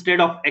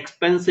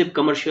expensive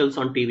commercials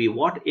on TV,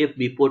 what if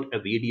we put a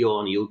video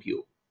on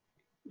YouTube,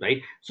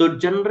 right? So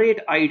generate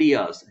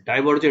ideas,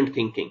 divergent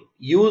thinking,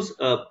 use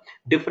a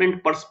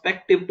different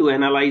perspective to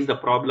analyze the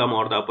problem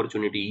or the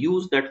opportunity,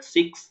 use that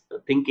six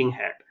thinking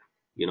hat,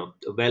 a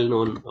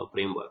well-known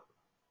framework,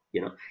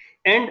 you know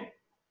and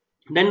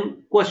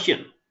then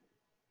question,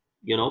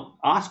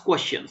 ask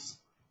questions.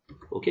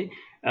 Okay.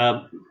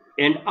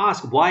 And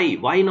ask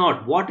why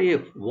not, what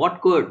if, what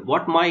could,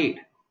 what might.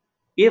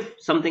 If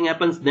something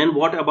happens, then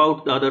what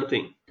about the other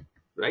thing,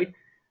 right?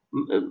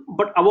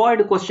 But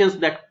avoid questions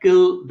that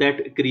kill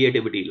that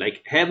creativity,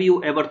 like have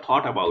you ever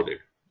thought about it,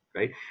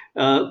 right?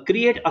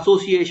 Create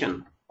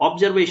association,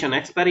 observation,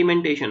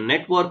 experimentation,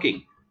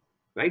 networking,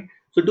 right?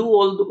 So do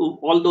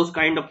all those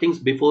kind of things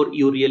before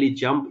you really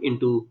jump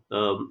into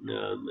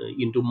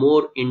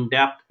more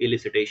in-depth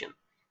elicitation.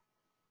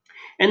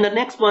 And the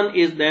next one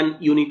is, then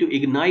you need to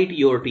ignite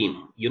your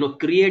team,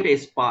 create a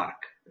spark,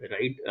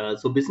 right?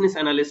 So business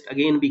analyst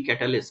again be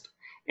catalyst,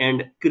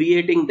 and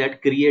creating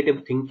that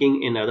creative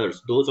thinking in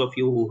others. Those of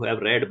you who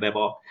have read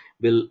Bebop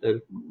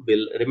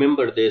will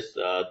remember this,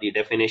 the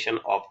definition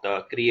of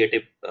the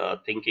creative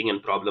thinking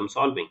and problem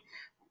solving.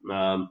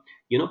 um,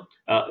 you know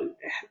uh,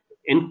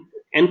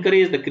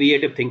 Encourage the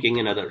creative thinking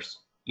in others,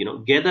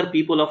 gather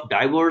people of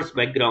diverse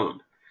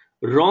background.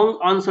 Wrong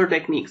answer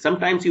technique,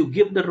 sometimes you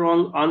give the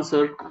wrong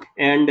answer,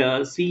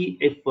 and see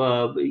if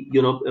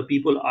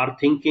people are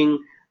thinking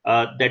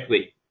that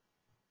way,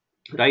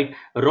 right?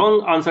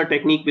 Wrong answer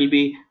technique will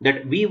be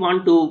that we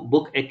want to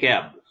book a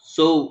cab.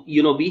 So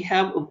we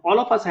have, all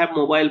of us have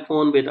mobile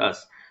phone with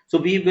us, so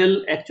we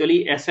will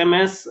actually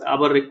SMS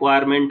our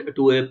requirement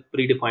to a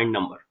predefined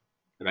number,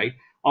 right?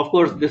 Of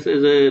course this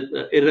is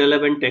a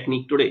irrelevant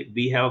technique today.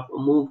 We have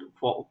moved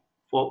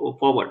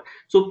forward.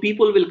 So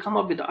people will come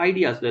up with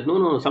ideas that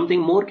no, something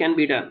more can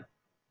be done.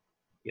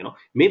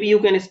 Maybe you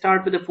can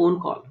start with a phone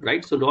call,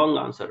 right? So wrong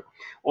answer.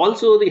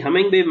 Also the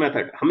Hemingway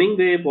method.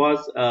 Hemingway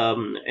was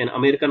an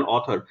American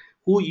author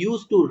who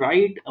used to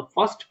write a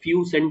first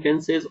few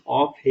sentences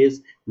of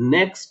his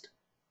next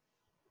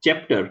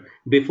chapter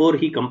before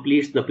he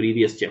completes the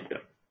previous chapter.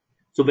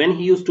 So when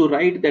he used to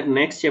write that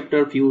next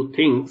chapter few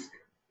things,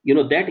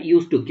 that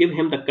used to give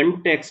him the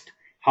context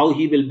how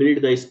he will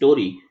build the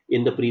story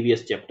in the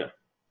previous chapter,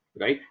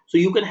 right? So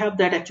you can have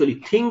that,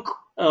 actually think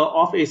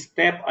of a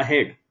step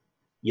ahead.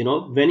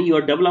 When you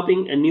are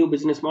developing a new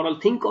business model,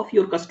 think of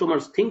your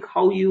customers, think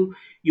how you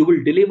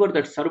will deliver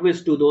that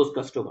service to those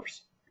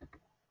customers.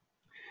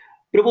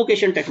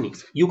 Provocation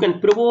techniques, you can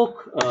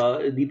provoke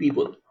the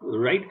people,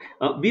 right?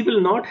 We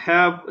will not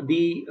have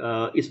the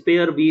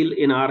spare wheel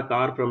in our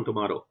car from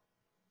tomorrow,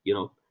 you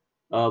know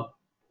uh,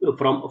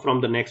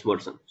 from the next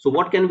version. So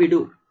what can we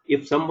do?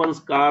 If someone's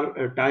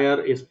car tire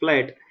is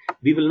flat,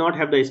 we will not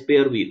have the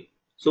spare wheel.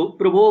 So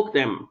provoke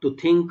them to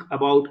think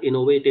about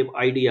innovative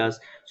ideas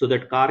so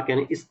that car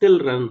can still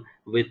run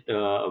with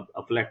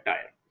a flat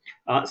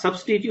tire.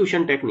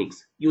 Substitution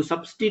techniques, you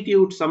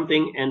substitute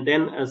something and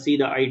then see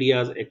the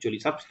ideas. Actually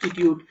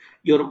substitute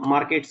your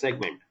market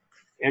segment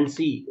and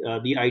see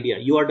the idea.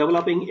 You are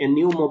developing a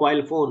new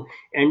mobile phone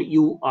and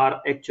you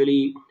are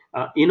actually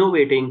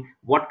innovating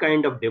what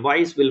kind of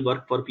device will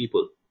work for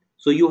people.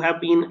 So you have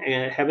been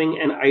having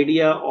an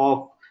idea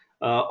of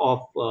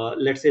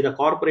let's say the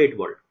corporate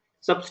world.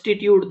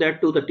 Substitute that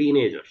to the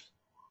teenagers.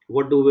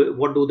 What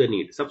do they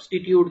need?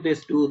 Substitute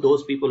this to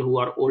those people who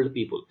are old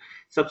people.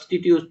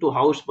 Substitute to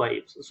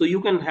housewives. So you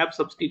can have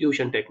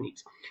substitution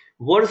techniques.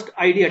 Worst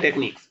idea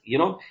techniques,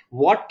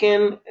 what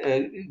can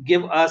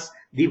give us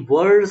the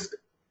worst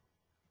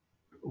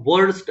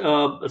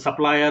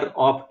supplier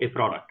of a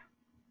product?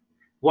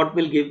 What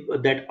will give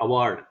that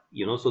award?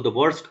 So the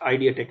worst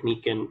idea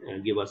technique can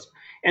give us.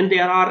 And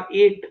there are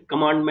 8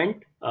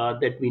 commandment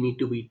that we need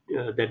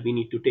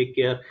to take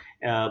care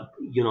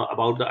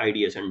about the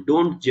ideas. And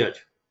don't judge,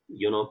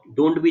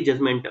 don't be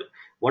judgmental.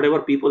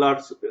 Whatever people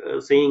are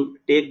saying,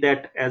 take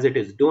that as it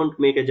is. Don't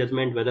make a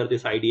judgment whether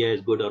this idea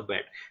is good or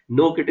bad.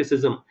 No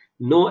criticism,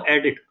 no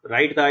edit.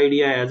 Write the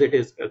idea as it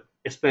is.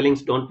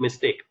 Spellings don't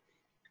mistake.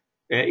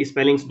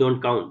 Spellings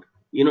don't count.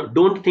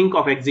 Don't think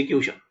of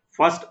execution.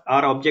 First,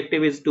 our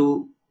objective is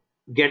to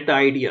get the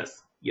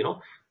ideas.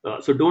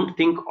 So don't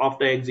think of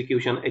the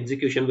execution.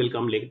 Execution will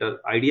come later.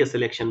 Idea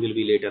selection will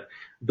be later.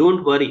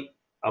 Don't worry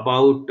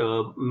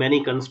about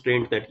many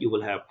constraints that you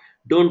will have.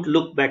 Don't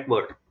look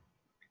backward.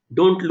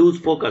 Don't lose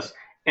focus,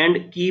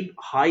 and keep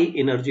high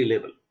energy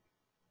level.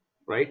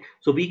 Right,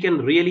 so we can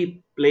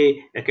really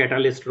play a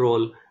catalyst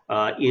role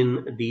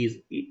in these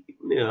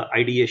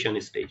ideation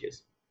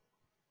stages.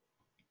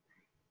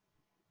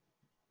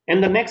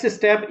 And the next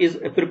step is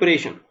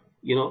preparation.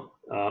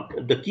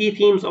 The key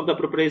themes of the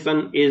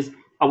preparation is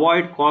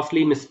avoid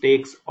costly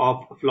mistakes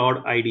of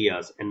flawed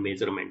ideas and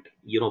measurement.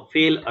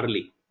 Fail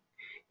early.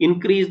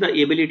 Increase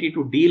the ability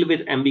to deal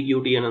with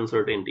ambiguity and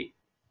uncertainty.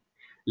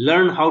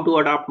 Learn how to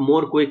adapt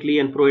more quickly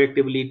and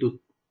proactively to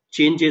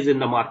changes in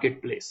the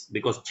marketplace,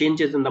 because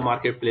changes in the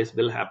marketplace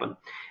will happen.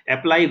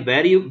 Apply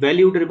value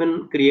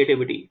driven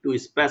creativity to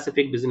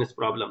specific business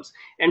problems,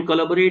 and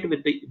collaborate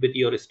with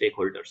your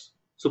stakeholders.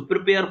 So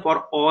prepare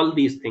for all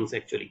these things.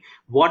 Actually,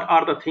 what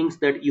are the things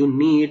that you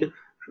need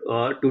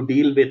to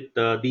deal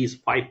with these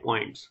 5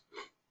 points,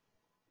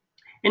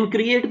 and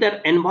create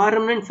that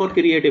environment for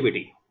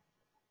creativity.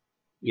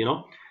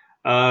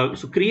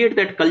 So create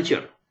that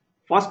culture.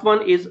 First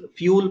one is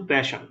fuel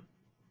passion.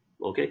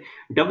 Okay,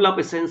 develop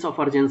a sense of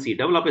urgency,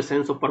 develop a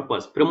sense of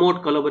purpose,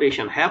 promote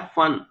collaboration, have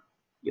fun.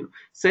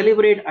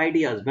 Celebrate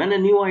ideas. When a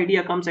new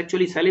idea comes,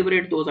 actually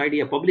celebrate those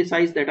ideas,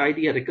 publicize that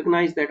idea,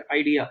 recognize that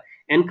idea,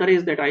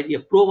 encourage that idea,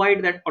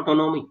 provide that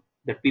autonomy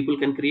that people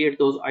can create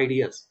those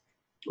ideas.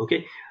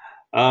 Okay,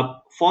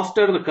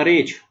 foster the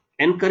courage,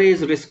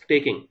 encourage risk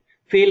taking,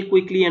 fail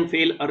quickly and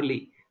fail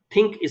early,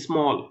 think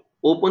small,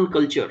 open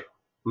culture,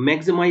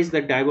 maximize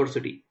that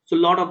diversity. So a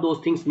lot of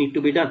those things need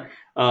to be done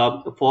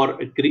for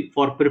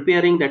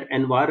preparing that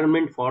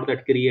environment for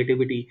that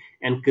creativity,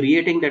 and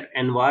creating that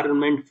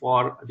environment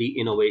for the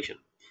innovation.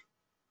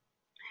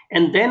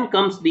 And then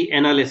comes the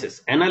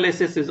analysis.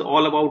 Analysis is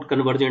all about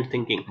convergent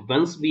thinking.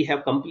 Once we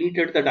have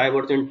completed the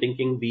divergent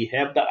thinking, we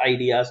have the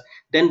ideas,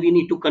 then we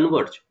need to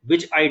converge.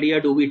 Which idea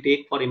do we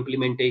take for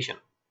implementation?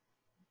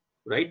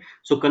 Right,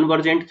 so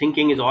convergent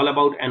thinking is all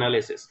about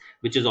analysis,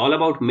 which is all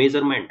about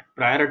measurement,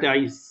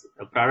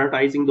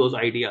 prioritizing those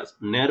ideas,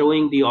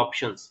 narrowing the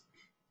options.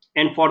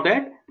 And for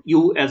that,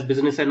 you as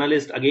business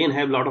analyst again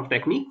have a lot of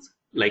techniques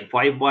like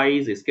 5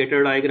 whys,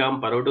 scatter diagram,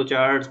 Pareto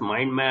charts,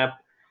 mind map,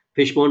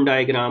 fishbone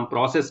diagram,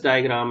 process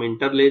diagram,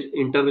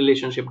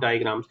 interrelationship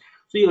diagrams.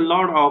 So you have a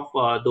lot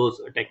of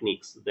those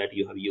techniques that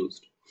you have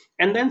used.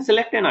 And then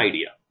select an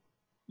idea.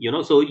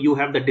 So you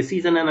have the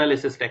decision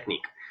analysis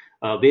technique,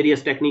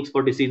 various techniques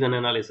for decision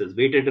analysis,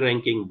 weighted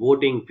ranking,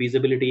 voting,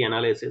 feasibility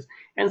analysis,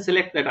 and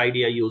select that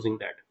idea using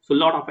that. So a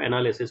lot of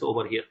analysis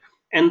over here.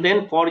 And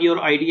then for your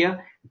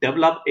idea,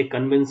 develop a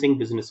convincing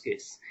business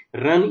case.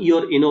 Run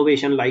your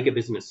innovation like a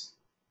business.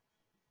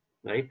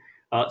 Right,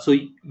 so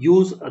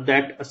use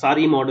that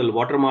SARI model.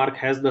 Watermark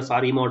has the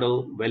SARI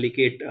model.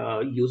 Valicate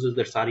uses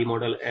the SARI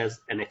model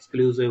as an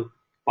exclusive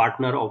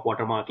partner of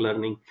Watermark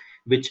Learning,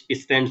 which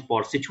stands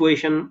for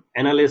situation,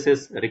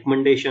 analysis,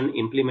 recommendation,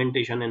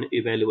 implementation, and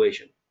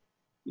evaluation.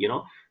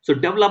 So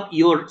develop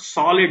your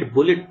solid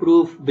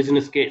bulletproof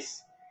business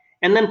case,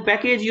 and then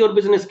package your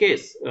business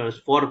case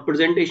for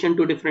presentation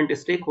to different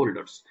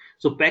stakeholders.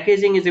 So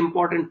packaging is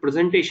important,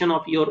 presentation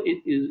of your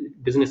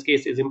business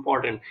case is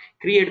important.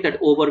 Create that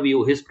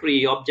overview,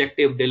 history,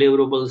 objective,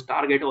 deliverables,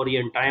 target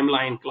orient,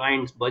 timeline,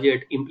 clients,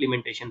 budget,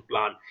 implementation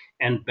plan,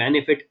 and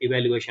benefit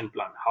evaluation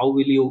plan. How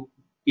will you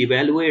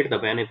evaluate the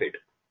benefit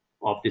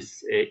of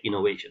this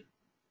innovation?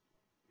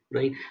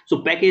 Right,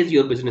 so package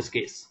your business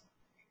case,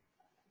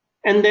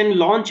 and then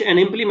launch and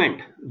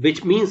implement,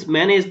 which means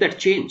manage that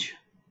change.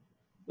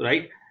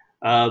 Right,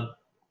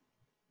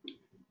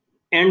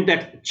 and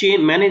that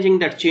change, managing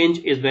that change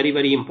is very,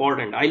 very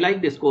important. I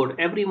like this quote: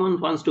 everyone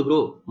wants to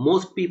grow,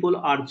 most people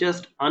are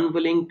just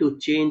unwilling to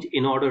change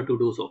in order to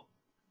do so.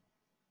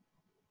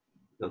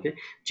 Okay,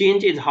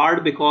 change is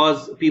hard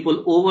because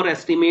people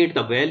overestimate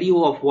the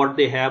value of what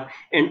they have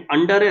and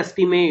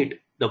underestimate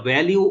the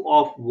value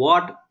of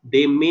what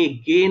they may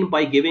gain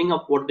by giving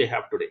up what they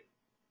have today.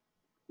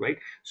 Right,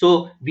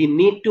 so we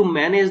need to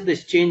manage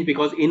this change,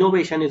 because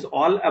innovation is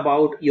all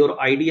about your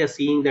idea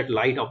seeing that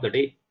light of the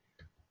day.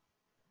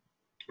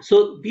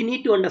 So we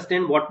need to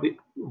understand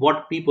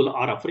what people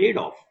are afraid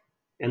of,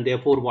 and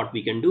therefore what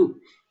we can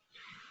do,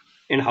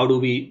 and how do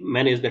we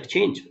manage that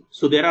change.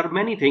 So there are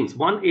many things.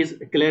 One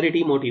is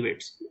clarity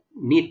motivates,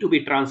 need to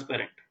be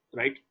transparent.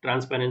 Right,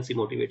 transparency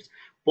motivates,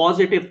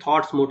 positive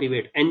thoughts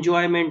motivate,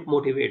 enjoyment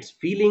motivates,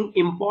 feeling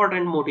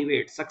important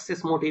motivates,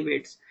 success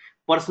motivates,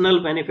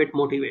 personal benefit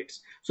motivates.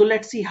 So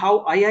let's see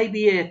how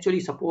IIBA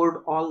actually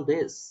support all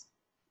this.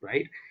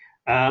 Right,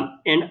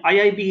 and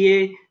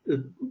IIBA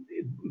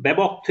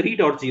BABOK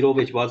 3.0,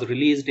 which was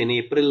released in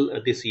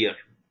April this year,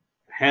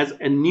 has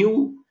a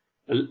new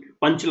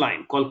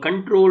punchline called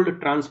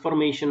controlled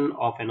transformation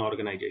of an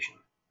organization.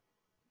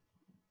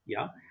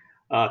 Yeah,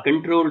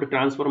 controlled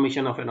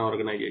transformation of an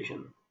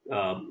organization.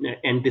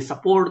 And they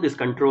support this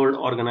controlled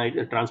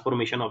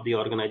transformation of the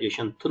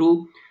organization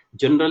through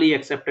generally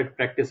accepted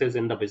practices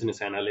in the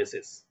business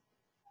analysis.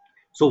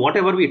 So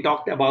whatever we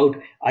talked about,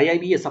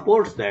 IIBA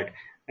supports that.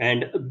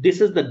 And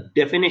this is the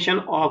definition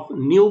of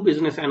new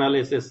business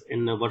analysis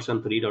in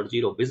version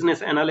 3.0.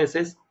 Business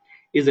analysis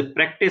is a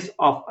practice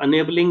of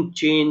enabling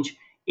change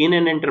in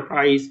an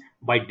enterprise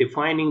by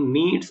defining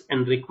needs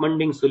and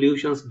recommending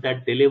solutions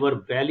that deliver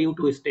value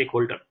to a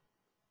stakeholder.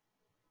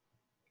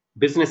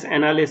 Business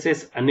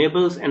analysis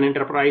enables an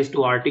enterprise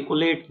to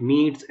articulate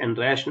needs and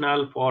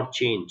rationale for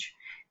change,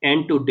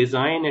 and to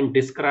design and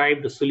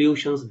describe the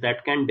solutions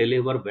that can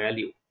deliver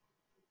value.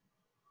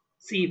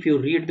 See, if you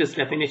read this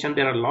definition,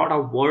 there are a lot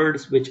of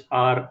words which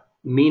are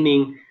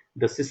meaning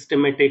the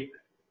systematic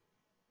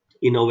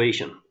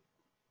innovation.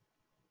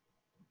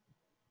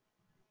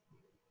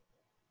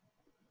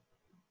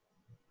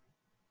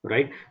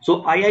 Right?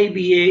 So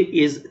IIBA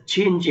is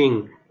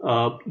changing,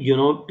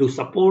 to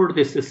support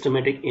this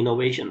systematic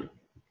innovation.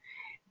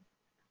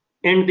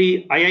 And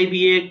the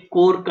IIBA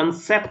core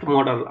concept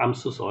model, I'm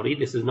so sorry,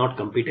 this is not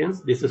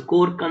competence, this is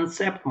core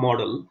concept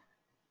model,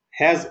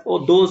 has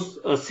those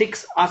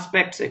 6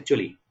 aspects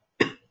actually.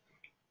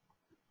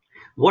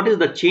 What is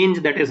the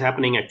change that is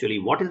happening actually?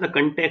 What is the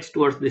context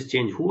towards this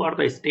change? Who are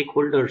the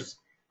stakeholders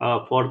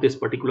for this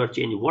particular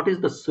change? What is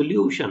the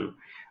solution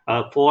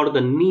for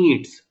the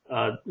needs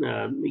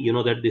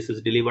that this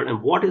is delivered,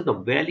 and what is the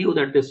value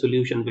that this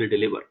solution will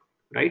deliver?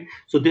 Right.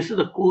 So this is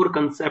the core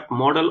concept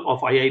model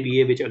of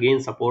IIBA, which again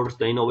supports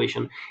the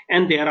innovation.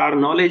 And there are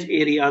knowledge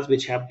areas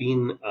which have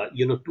been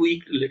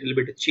tweaked a little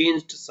bit,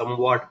 changed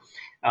somewhat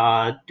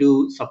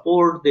to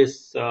support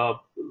this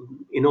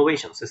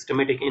innovation,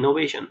 systematic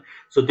innovation.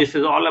 So this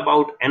is all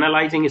about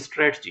analyzing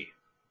strategy.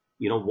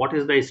 What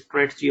is the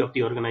strategy of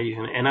the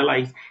organization?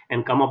 Analyze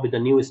and come up with a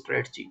new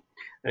strategy.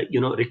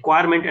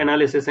 Requirement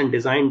analysis and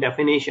design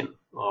definition.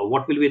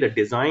 What will be the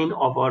design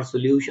of our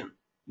solution?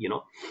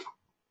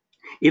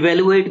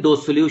 Evaluate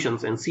those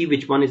solutions and see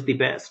which one is the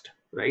best.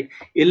 Right?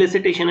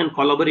 Elicitation and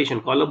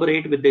collaboration.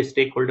 Collaborate with the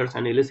stakeholders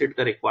and elicit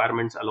the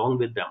requirements along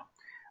with them.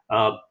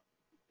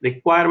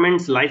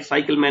 Requirements life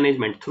cycle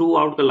management.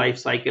 Throughout the life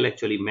cycle,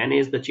 actually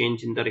manage the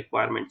change in the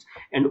requirements,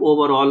 and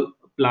overall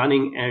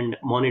planning and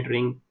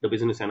monitoring the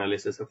business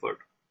analysis effort.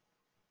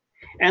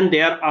 And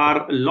there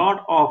are a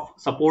lot of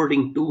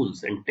supporting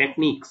tools and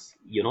techniques,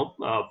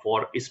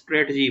 for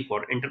strategy,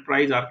 for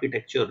enterprise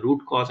architecture,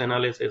 root cause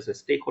analysis,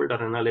 stakeholder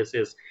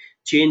analysis,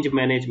 change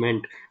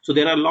management. So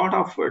there are a lot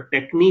of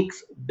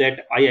techniques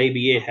that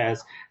IIBA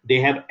has. They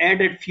have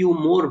added few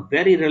more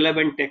very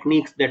relevant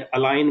techniques that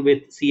align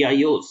with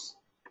CIOs,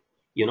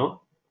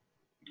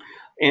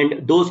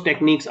 and those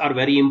techniques are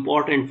very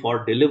important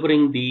for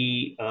delivering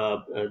the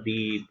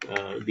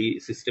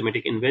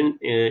systematic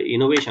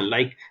innovation,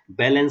 like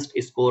balanced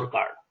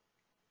scorecard.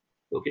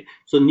 Okay,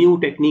 so new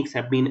techniques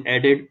have been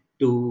added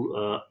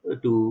to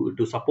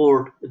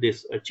support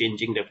this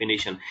changing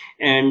definition.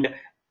 And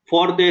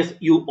for this,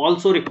 you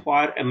also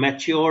require a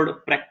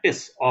matured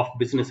practice of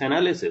business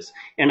analysis.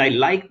 And I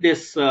like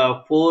this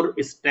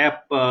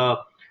 4-step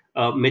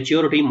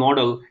maturity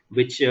model,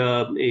 which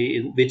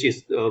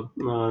is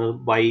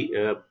by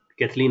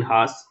Kathleen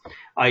Haas.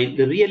 I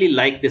really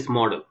like this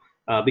model.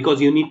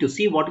 Because you need to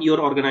see what your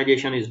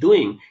organization is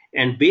doing,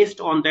 and based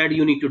on that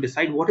you need to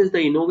decide what is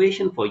the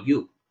innovation for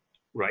you.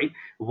 Right?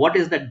 What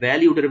is that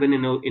value driven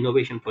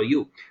innovation for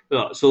you?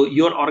 So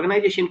your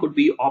organization could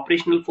be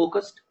operational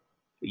focused,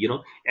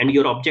 and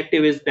your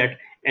objective is that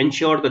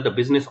ensure that the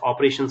business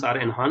operations are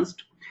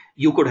enhanced.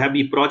 You could have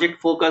be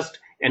project focused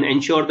and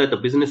ensure that the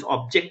business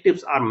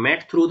objectives are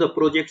met through the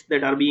projects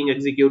that are being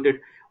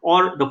executed.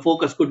 Or the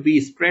focus could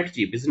be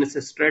strategy, business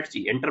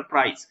strategy,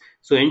 enterprise.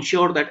 So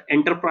ensure that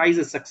enterprise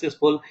is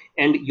successful,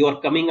 and you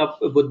are coming up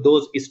with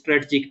those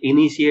strategic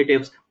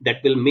initiatives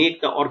that will make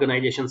the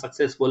organization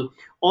successful.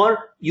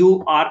 Or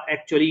you are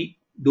actually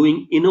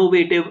doing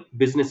innovative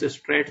business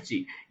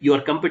strategy. You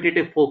are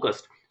competitive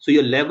focused. So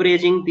you're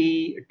leveraging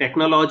the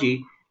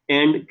technology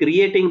and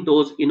creating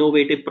those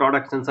innovative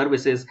products and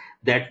services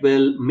that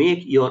will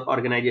make your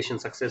organization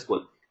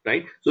successful.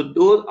 Right? So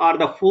those are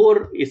the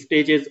 4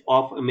 stages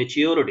of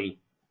maturity,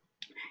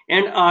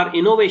 and our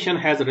innovation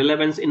has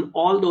relevance in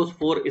all those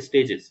 4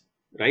 stages.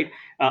 Right?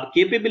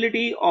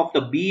 Capability of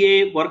the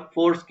BA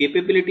workforce,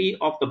 capability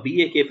of the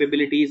BA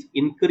capabilities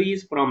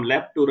increase from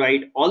left to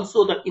right.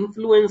 Also the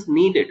influence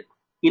needed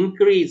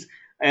increase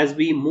as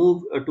we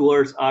move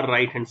towards our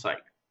right hand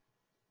side.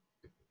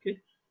 Okay.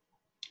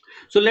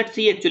 So let's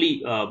see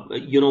actually,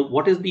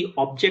 what is the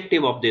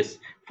objective of this.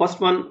 First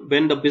one,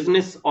 when the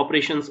business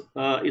operations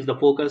is the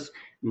focus,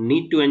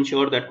 need to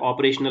ensure that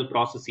operational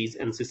processes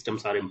and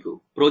systems are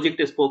improved. Project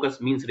is focus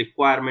means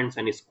requirements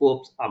and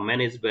scopes are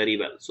managed very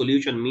well.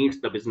 Solution meets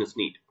the business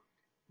need.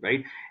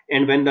 Right?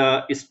 And when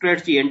the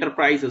strategy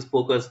enterprise is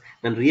focused,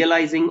 then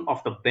realizing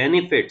of the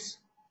benefits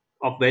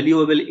of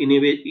valuable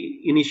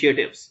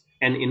initiatives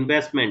and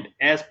investment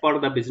as per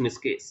the business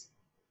case.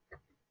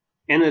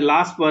 And the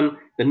last one,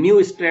 the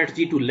new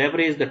strategy to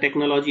leverage the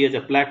technology as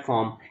a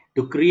platform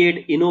to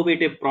create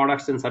innovative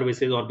products and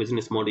services or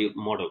business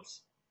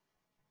models.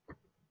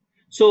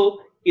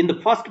 So in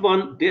the first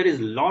one, there is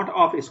a lot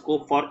of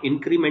scope for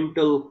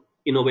incremental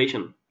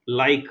innovation,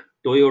 like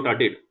Toyota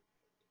did.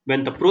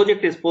 When the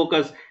project is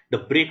focused, the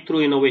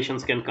breakthrough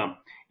innovations can come.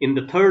 In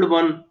the third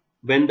one,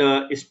 when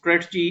the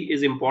strategy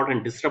is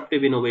important,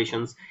 disruptive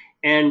innovations.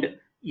 And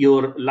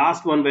your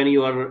last one, when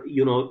you are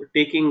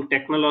taking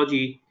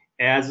technology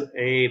as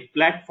a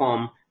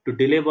platform to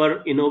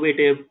deliver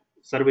innovative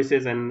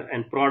services and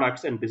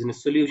products and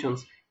business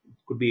solutions,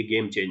 could be a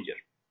game changer.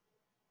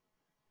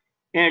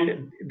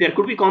 And there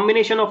could be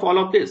combination of all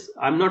of this.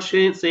 I'm not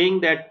saying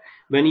that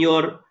when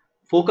your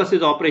focus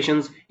is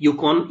operations, you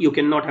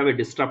cannot have a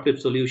disruptive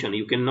solution,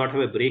 you cannot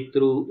have a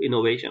breakthrough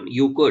innovation.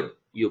 You could.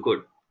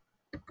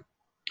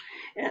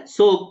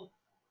 So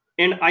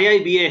and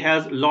IIBA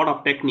has a lot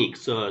of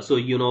techniques.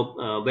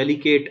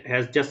 Velicate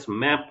has just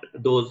mapped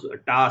those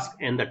tasks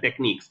and the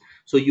techniques.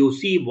 So you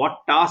see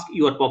what task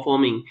you are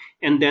performing,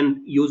 and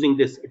then using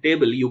this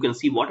table, you can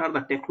see what are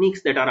the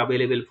techniques that are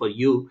available for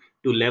you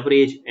to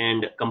leverage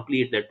and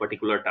complete that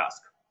particular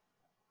task.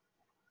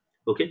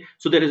 Okay,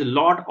 so there is a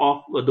lot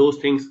of those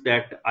things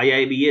that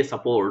IIBA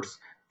supports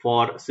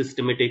for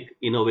systematic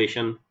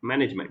innovation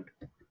management.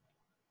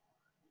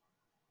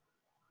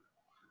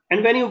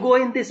 And when you go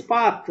in this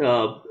path,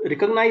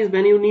 recognize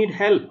when you need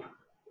help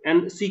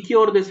and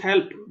secure this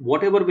help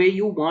whatever way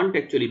you want,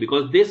 actually,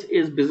 because this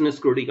is business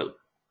critical,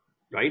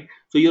 right?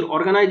 So your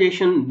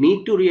organization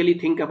need to really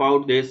think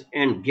about this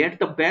and get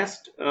the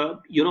best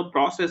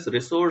process,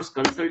 resource,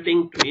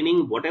 consulting,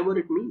 training, whatever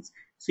it means.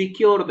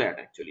 Secure that,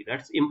 actually,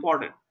 that's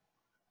important.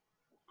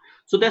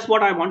 So that's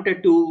what I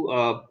wanted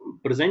to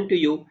present to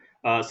you.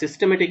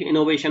 Systematic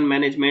innovation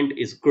management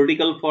is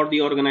critical for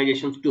the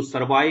organizations to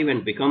survive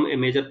and become a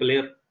major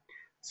player.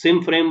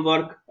 SIM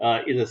framework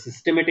is a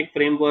systematic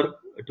framework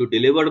to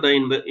deliver the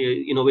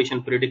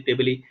innovation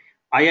predictably.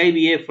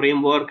 IIBA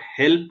framework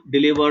help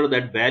deliver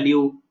that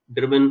value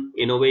driven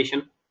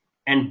innovation,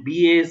 and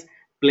BAs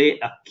play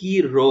a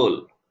key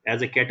role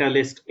as a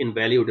catalyst in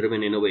value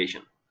driven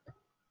innovation.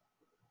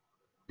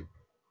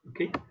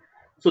 Okay,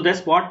 so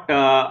that's what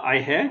I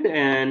had,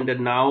 and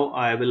now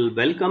I will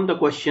welcome the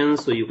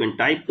questions. So you can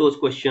type those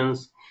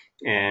questions,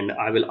 and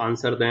I will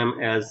answer them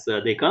as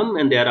they come.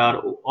 And there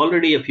are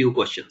already a few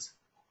questions.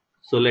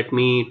 So let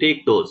me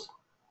take those.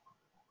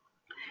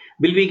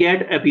 Will we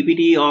get a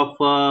PPT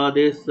of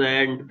this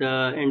at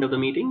the end of the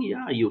meeting?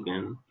 Yeah, you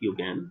can,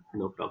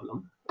 no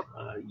problem.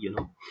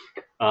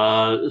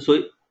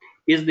 So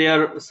is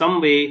there some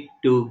way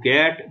to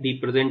get the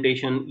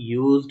presentation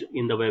used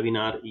in the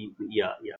webinar? Yeah,